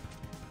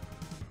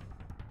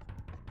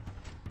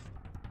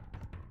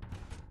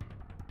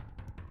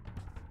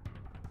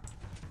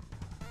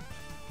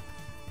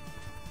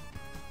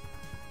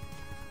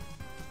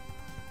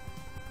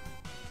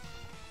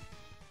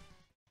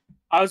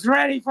 I was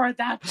ready for it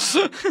that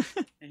time.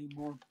 Any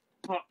more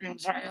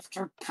buttons I have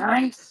to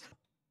press?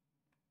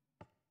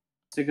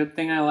 It's a good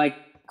thing I like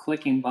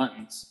clicking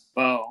buttons.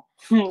 Bow.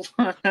 It's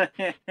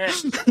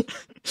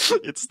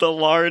the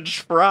large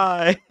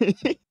fry.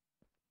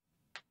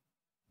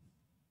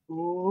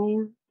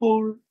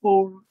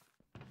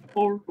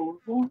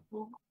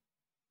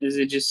 Does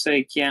it just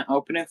say can't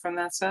open it from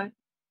that side?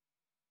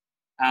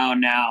 Oh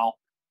no.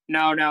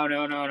 No.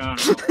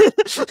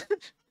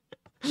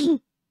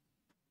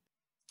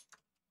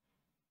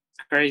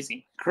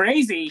 Crazy.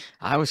 Crazy!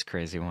 I was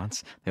crazy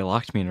once. They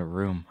locked me in a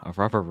room, a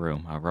rubber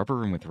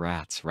room with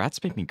rats.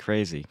 Rats make me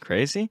crazy.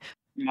 Crazy?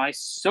 My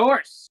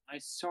source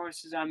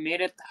is I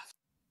made it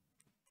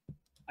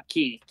a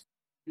key.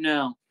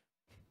 No.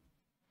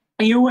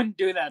 You wouldn't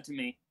do that to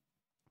me.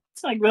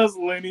 It's like those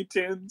Looney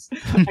Tunes.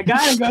 I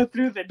gotta go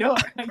through the door.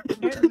 I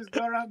can't just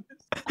go around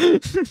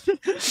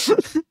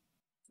this.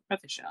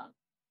 That's a shot.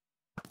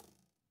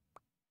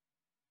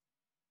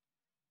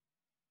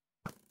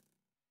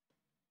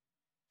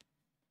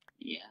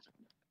 Yeah.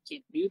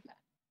 Can't do that.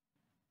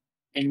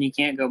 And you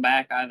can't go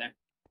back either.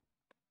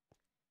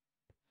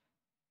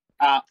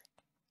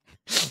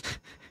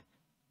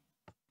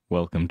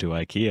 Welcome to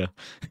Ikea.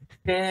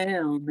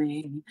 Tell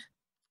me.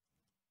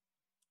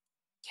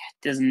 Cat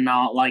does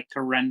not like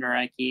to render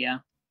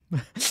IKEA.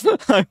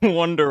 I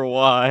wonder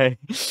why.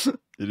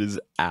 It is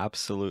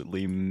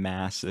absolutely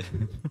massive.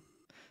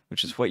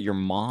 Which is what your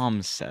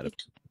mom said.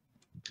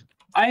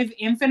 I have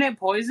infinite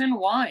poison?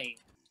 Why?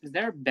 Is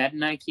there a bed in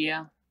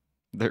IKEA?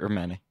 There are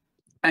many.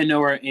 I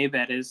know where a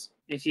bed is.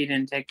 If you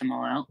didn't take them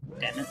all out.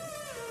 Damn it.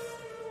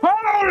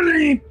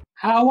 Holy!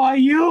 How are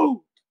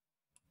you?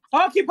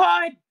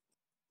 Occupied!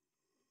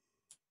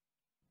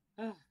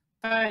 If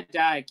I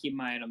die, I keep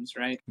my items,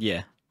 right?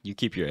 Yeah, you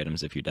keep your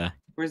items if you die.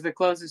 Where's the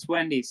closest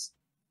Wendy's?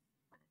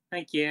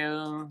 Thank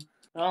you.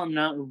 Oh, I'm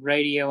not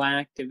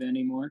radioactive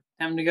anymore.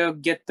 Time to go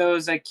get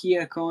those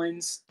IKEA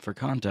coins. For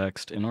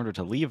context, in order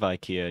to leave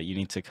Ikea, you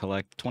need to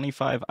collect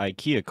 25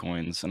 Ikea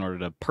coins in order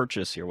to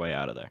purchase your way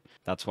out of there.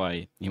 That's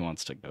why he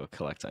wants to go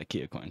collect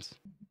Ikea coins.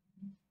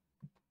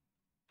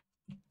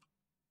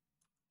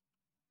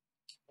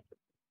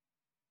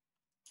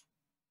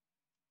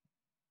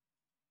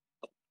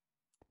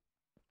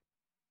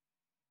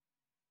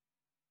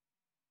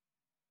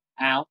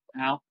 Ow,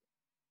 ow.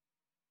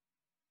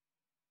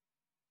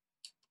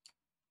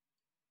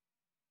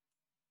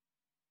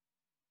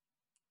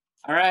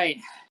 All right.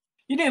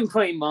 You didn't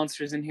play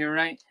monsters in here,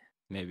 right?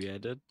 Maybe I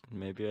did,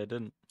 maybe I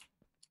didn't.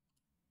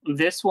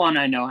 This one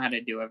I know how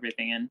to do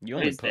everything in. You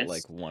What only is put this?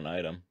 like one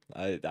item.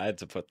 I had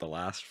to put the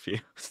last few.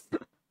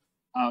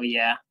 Oh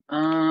yeah.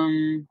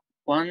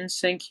 One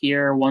sink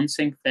here, one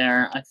sink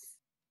there. I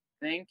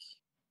think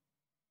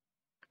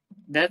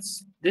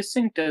this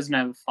sink doesn't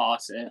have a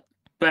faucet.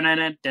 If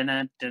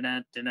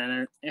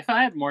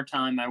I had more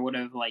time, I would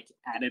have like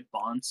added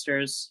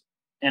monsters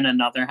in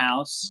another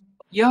house.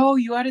 Yo,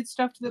 you added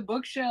stuff to the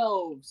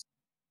bookshelves.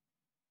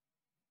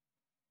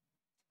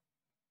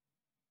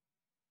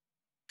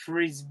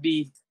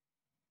 Frisbee.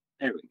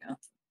 There we go.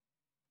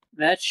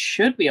 That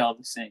should be all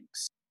the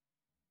sinks.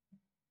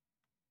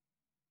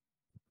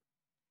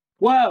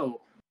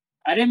 Whoa!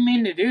 I didn't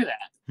mean to do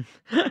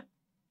that.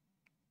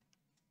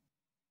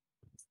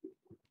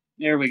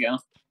 There we go.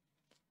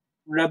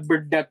 Rubber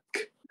duck.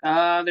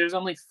 There's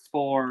only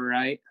 4,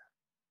 right?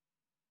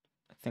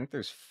 I think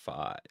there's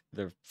 5.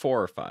 There's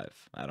 4 or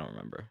 5. I don't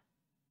remember.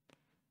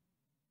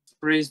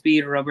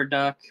 Frisbee, rubber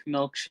duck,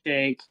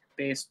 milkshake,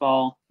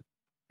 baseball,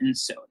 and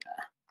soda.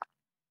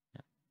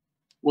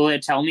 Will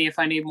it tell me if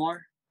I need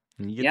more?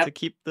 And you get Yep. to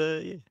keep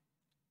the.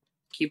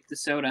 Keep the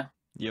soda.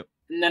 Yep.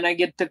 And then I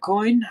get the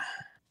coin.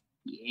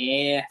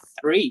 Yeah,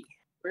 3.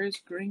 Where's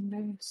green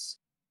base?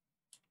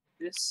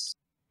 This.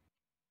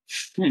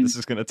 This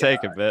is gonna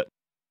take a bit.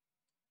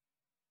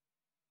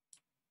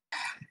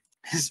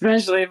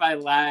 Especially if I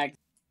lag.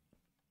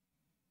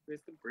 Where's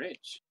the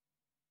bridge?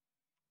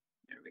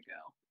 There we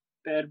go.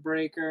 Bed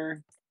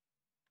breaker.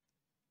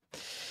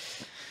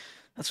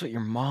 That's what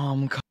your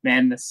mom.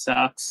 Man, this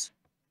sucks.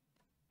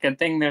 Good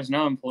thing there's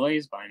no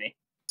employees by me.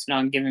 It's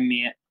not giving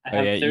me it. I Oh,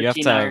 have yeah, you have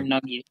 13 to have- iron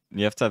nuggets.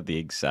 You have to have the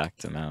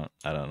exact amount.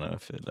 I don't know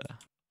if it.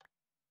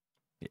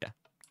 Yeah.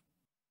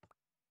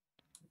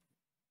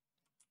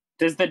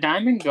 Does the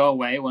diamond go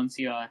away once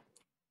you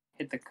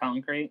hit the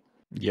concrete?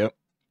 Yep.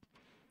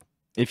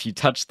 If you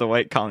touch the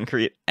white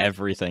concrete,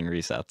 everything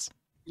resets.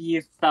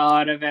 You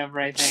thought of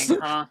everything,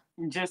 huh?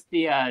 Just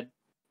the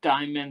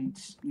diamond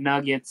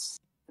nuggets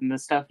and the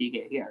stuff you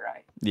get here,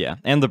 right? Yeah,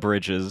 and the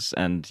bridges,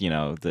 and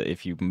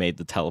if you made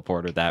the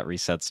teleporter, that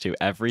resets too.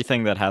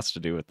 Everything that has to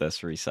do with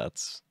this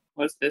resets.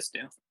 What's this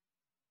do?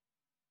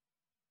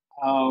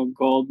 Oh,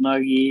 gold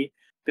nuggy.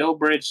 Build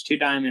bridge, 2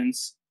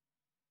 diamonds.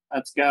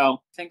 Let's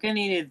go. I think I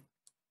needed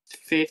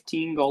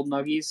 15 gold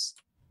nuggies.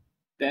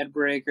 Bed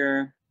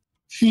breaker.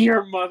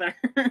 Your mother.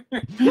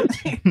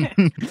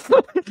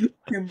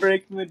 Can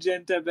break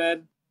magenta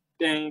bed.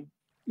 Dang.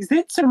 Is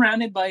it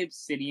surrounded by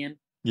obsidian?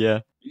 Yeah.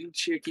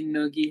 Chicken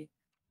nuggy.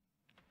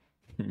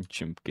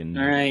 Chimpkin.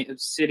 Alright,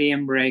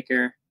 obsidian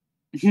breaker.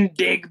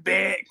 Dig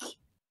big.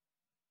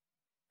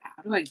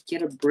 How do I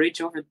get a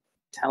bridge over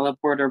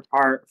teleporter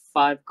part?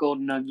 5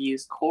 gold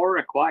nuggies. Core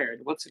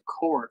required. What's a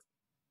core?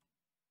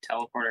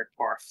 Teleporter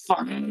core.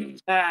 Fuck.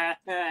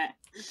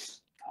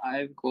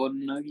 5 gold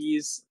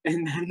nuggies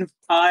and then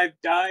 5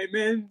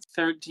 diamonds.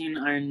 13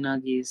 iron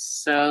nuggies.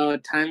 So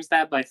times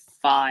that by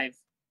 5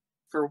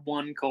 for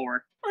 1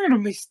 core. We're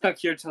gonna be stuck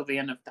here till the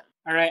end of time.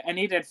 Alright, I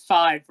needed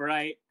 5,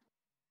 right?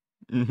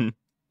 Mm-hmm.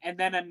 And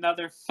then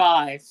another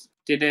 5.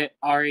 Did it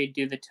already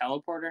do the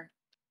teleporter?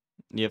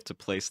 You have to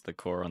place the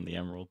core on the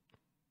emerald.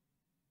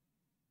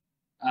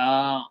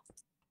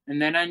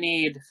 And then I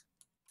need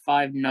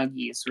 5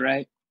 nuggies,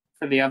 right?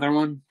 For the other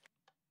one.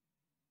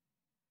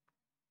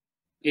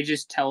 It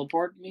just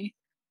teleported me.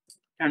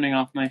 Turning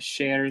off my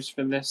shares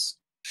for this.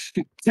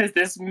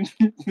 this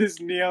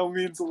Neo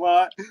means a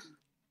lot.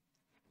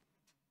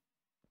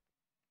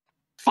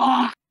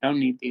 Fuck! I don't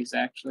need these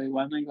actually.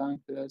 Why am I going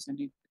for those? I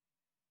need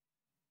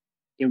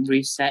you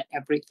reset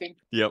everything.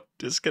 Yep.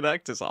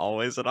 Disconnect is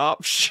always an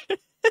option.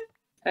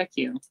 Heck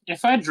you.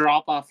 If I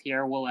drop off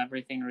here, will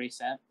everything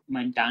reset?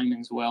 My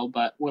diamonds will,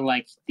 but will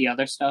like the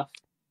other stuff?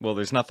 Well,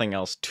 there's nothing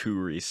else to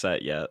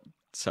reset yet,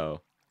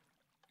 so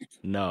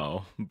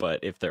no.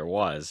 But if there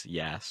was,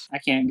 yes. I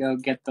can't go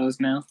get those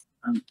now.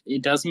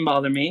 It doesn't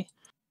bother me.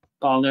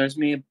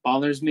 It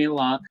bothers me a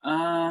lot.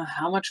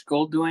 How much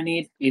gold do I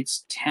need?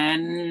 It's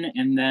 10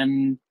 and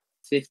then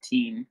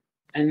 15.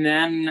 And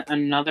then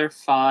another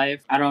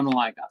 5. I don't know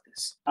why I got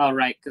this. Oh,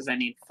 right, because I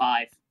need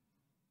 5.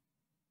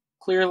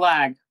 Clear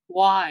lag.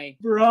 Why?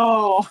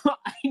 Bro,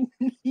 I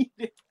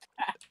needed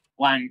that.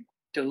 1,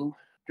 2,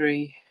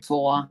 3,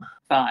 4,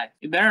 5.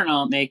 You better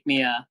not make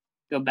me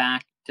go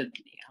back to the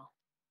Neo.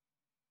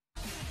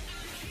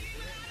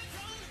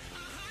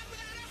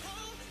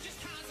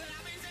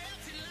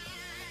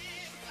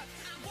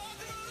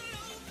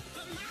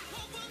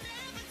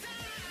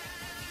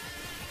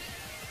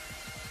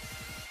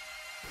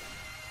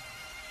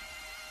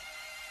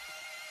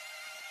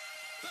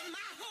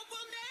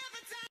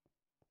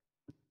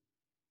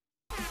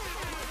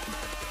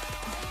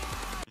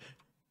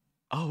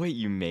 Oh wait,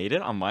 you made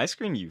it? On my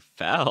screen you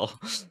fell.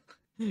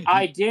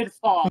 I did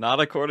fall. Not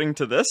according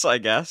to this, I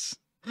guess.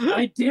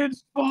 I did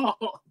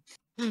fall.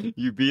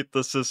 You beat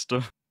the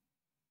system.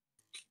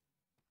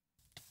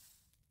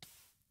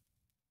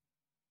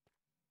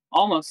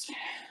 Almost.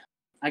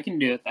 I can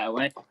do it that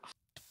way.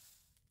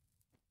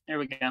 There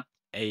we go.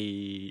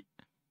 A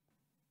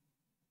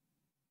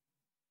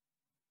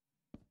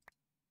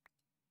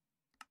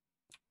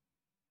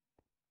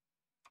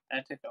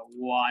That took a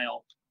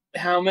while.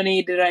 How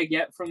many did I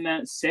get from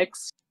that?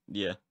 6?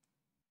 Yeah.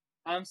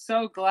 I'm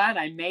so glad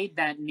I made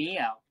that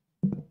Neo.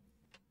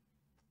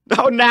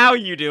 Oh, now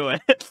you do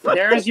it.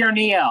 There's your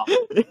Neo.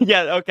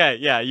 Yeah, okay,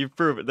 yeah, you've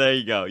proven it. There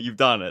you go. You've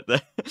done it.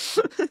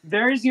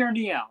 There's your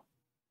Neo.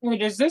 Wait,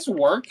 does this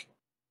work?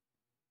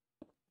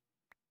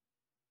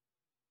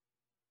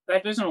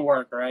 That doesn't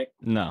work, right?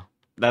 No,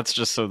 that's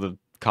just so the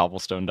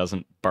cobblestone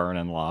doesn't burn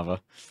in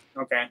lava.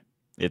 Okay.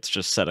 It's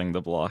just setting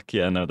the block.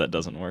 Yeah, no, that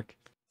doesn't work.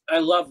 I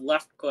love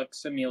left click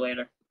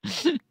simulator.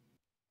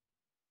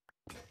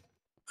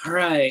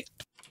 Alright.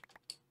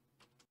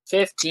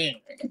 15.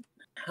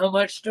 How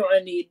much do I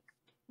need?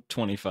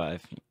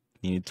 25.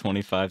 You need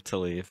 25 to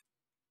leave.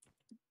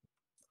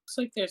 Looks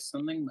like there's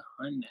something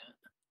behind that.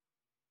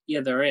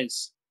 Yeah, there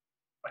is.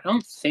 I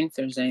don't think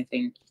there's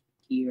anything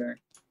here.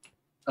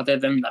 Other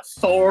than the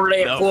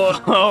 40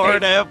 foot.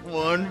 Ford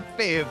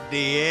F-150,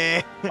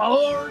 yeah.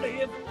 40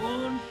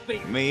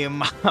 F-150. Me and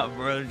my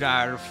brother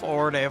drive the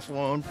Ford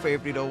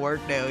F-150 to work.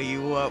 Tell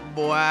you what,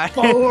 boy.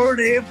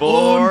 40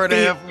 Ford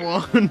F-150.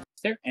 F-1.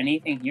 Is there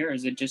anything here, or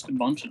is it just a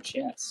bunch of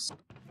chests?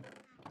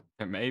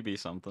 There may be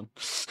something.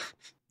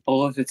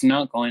 Well, if it's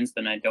not coins,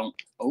 then I don't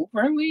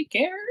overly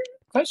care?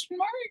 Question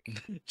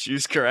mark?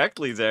 Choose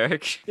correctly,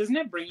 Zack. Doesn't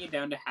it bring you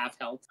down to half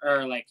health?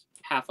 Or, like,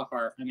 half a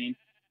heart, I mean.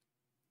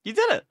 You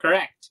did it.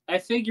 Correct. I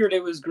figured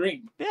it was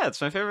green. Yeah,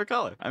 it's my favorite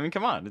color. I mean,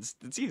 come on, it's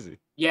easy.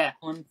 Yeah.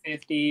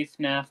 150,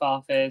 FNAF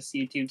office,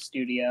 YouTube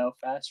studio,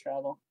 fast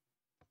travel.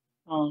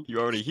 Oh. You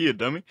already here,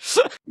 dummy.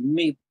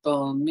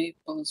 Maple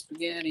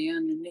spaghetti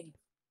underneath.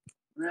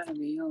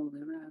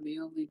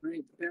 Ravioli,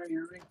 grape, berry.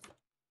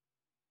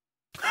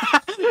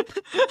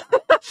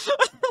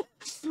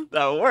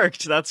 That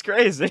worked. That's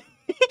crazy.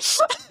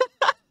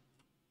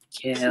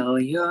 Kill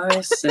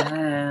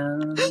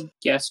yourself.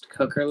 Guest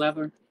cooker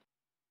lever.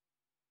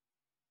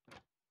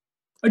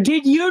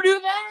 Did you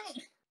do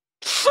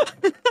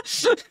that?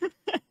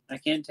 I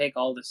can't take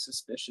all the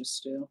suspicious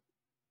stew.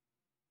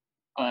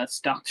 Oh, that's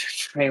Dr.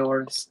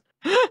 Treyor's.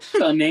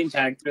 A name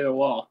tag through the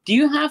wall. Do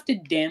you have to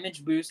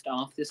damage boost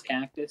off this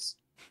cactus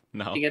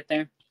No, to get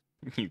there?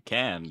 you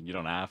can. You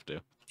don't have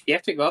to. You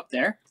have to go up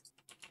there?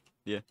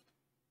 Yeah.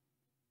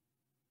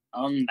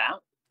 On that?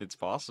 It's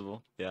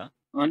possible. Yeah.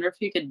 I wonder if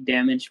you could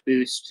damage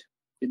boost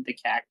with the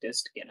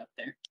cactus to get up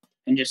there.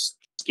 And just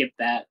skip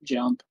that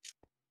jump.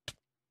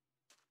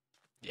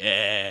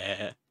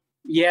 Yeah.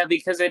 Yeah,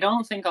 because I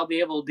don't think I'll be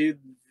able to do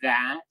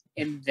that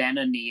and then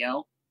a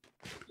Neo.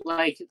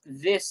 Like,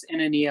 this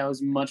and a Neo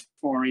is much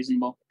more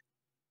reasonable.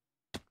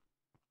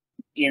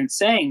 In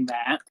saying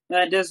that,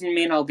 that doesn't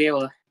mean I'll be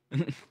able to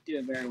do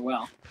it very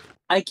well.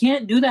 I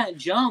can't do that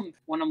jump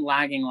when I'm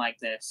lagging like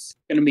this.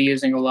 Gonna be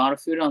using a lot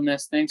of food on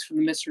this. Thanks for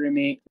the mystery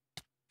meat.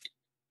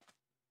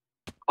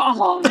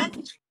 Oh,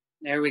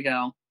 there we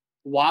go.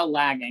 While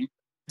lagging.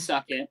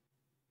 Suck it.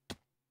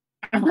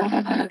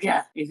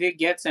 If it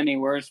gets any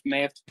worse,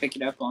 may have to pick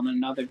it up on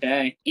another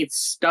day. It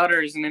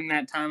stutters, and in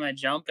that time I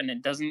jump, and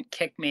it doesn't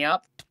kick me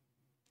up.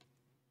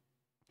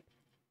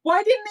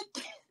 Why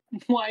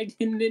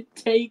didn't it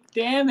take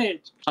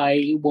damage?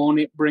 Won't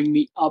it bring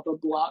me up a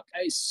block?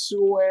 I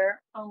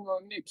swear I'm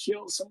going to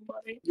kill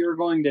somebody. You're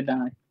going to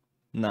die.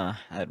 Nah,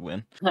 I'd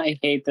win. I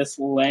hate this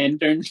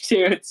lantern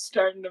too. It's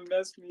starting to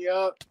mess me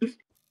up.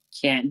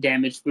 Can't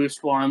damage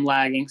boost while I'm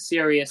lagging.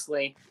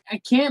 Seriously. I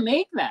can't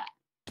make that.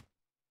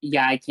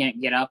 Yeah, I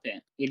can't get up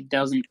it. It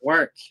doesn't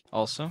work.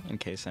 Also, in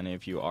case any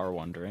of you are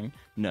wondering,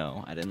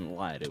 no, I didn't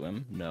lie to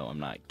him. No,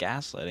 I'm not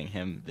gaslighting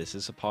him. This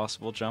is a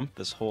possible jump.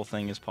 This whole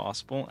thing is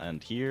possible,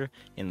 and here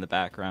in the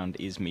background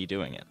is me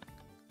doing it.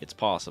 It's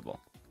possible.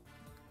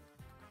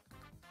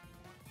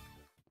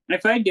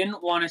 If I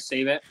didn't want to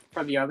save it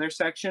for the other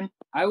section,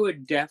 I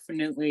would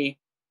definitely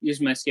use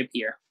my skip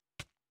here.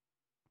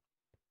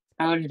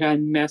 How did I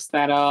mess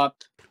that up?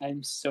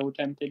 I'm so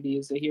tempted to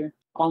use it here.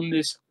 On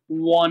this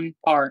one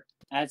part.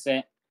 That's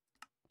it.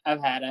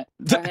 I've had it.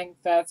 I think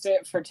that's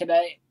it for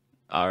today.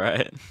 All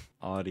right.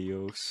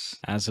 Adios.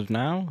 As of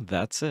now,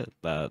 that's it.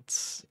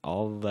 That's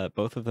all that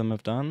both of them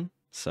have done.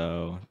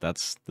 So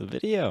that's the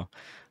video.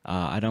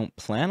 I don't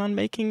plan on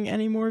making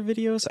any more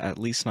videos, at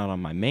least not on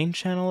my main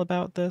channel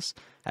about this.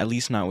 At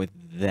least not with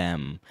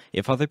them.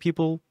 If other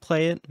people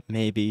play it,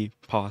 maybe,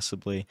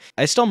 possibly.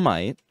 I still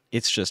might.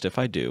 It's just if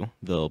I do,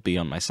 they'll be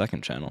on my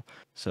second channel.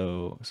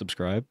 So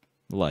subscribe,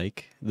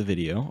 like the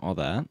video, all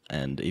that.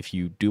 And if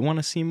you do want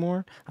to see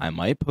more, I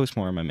might post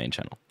more on my main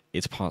channel.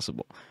 It's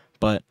possible.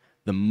 But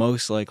the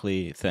most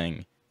likely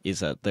thing is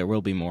that there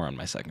will be more on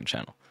my second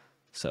channel.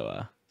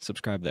 So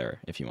subscribe there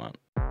if you want.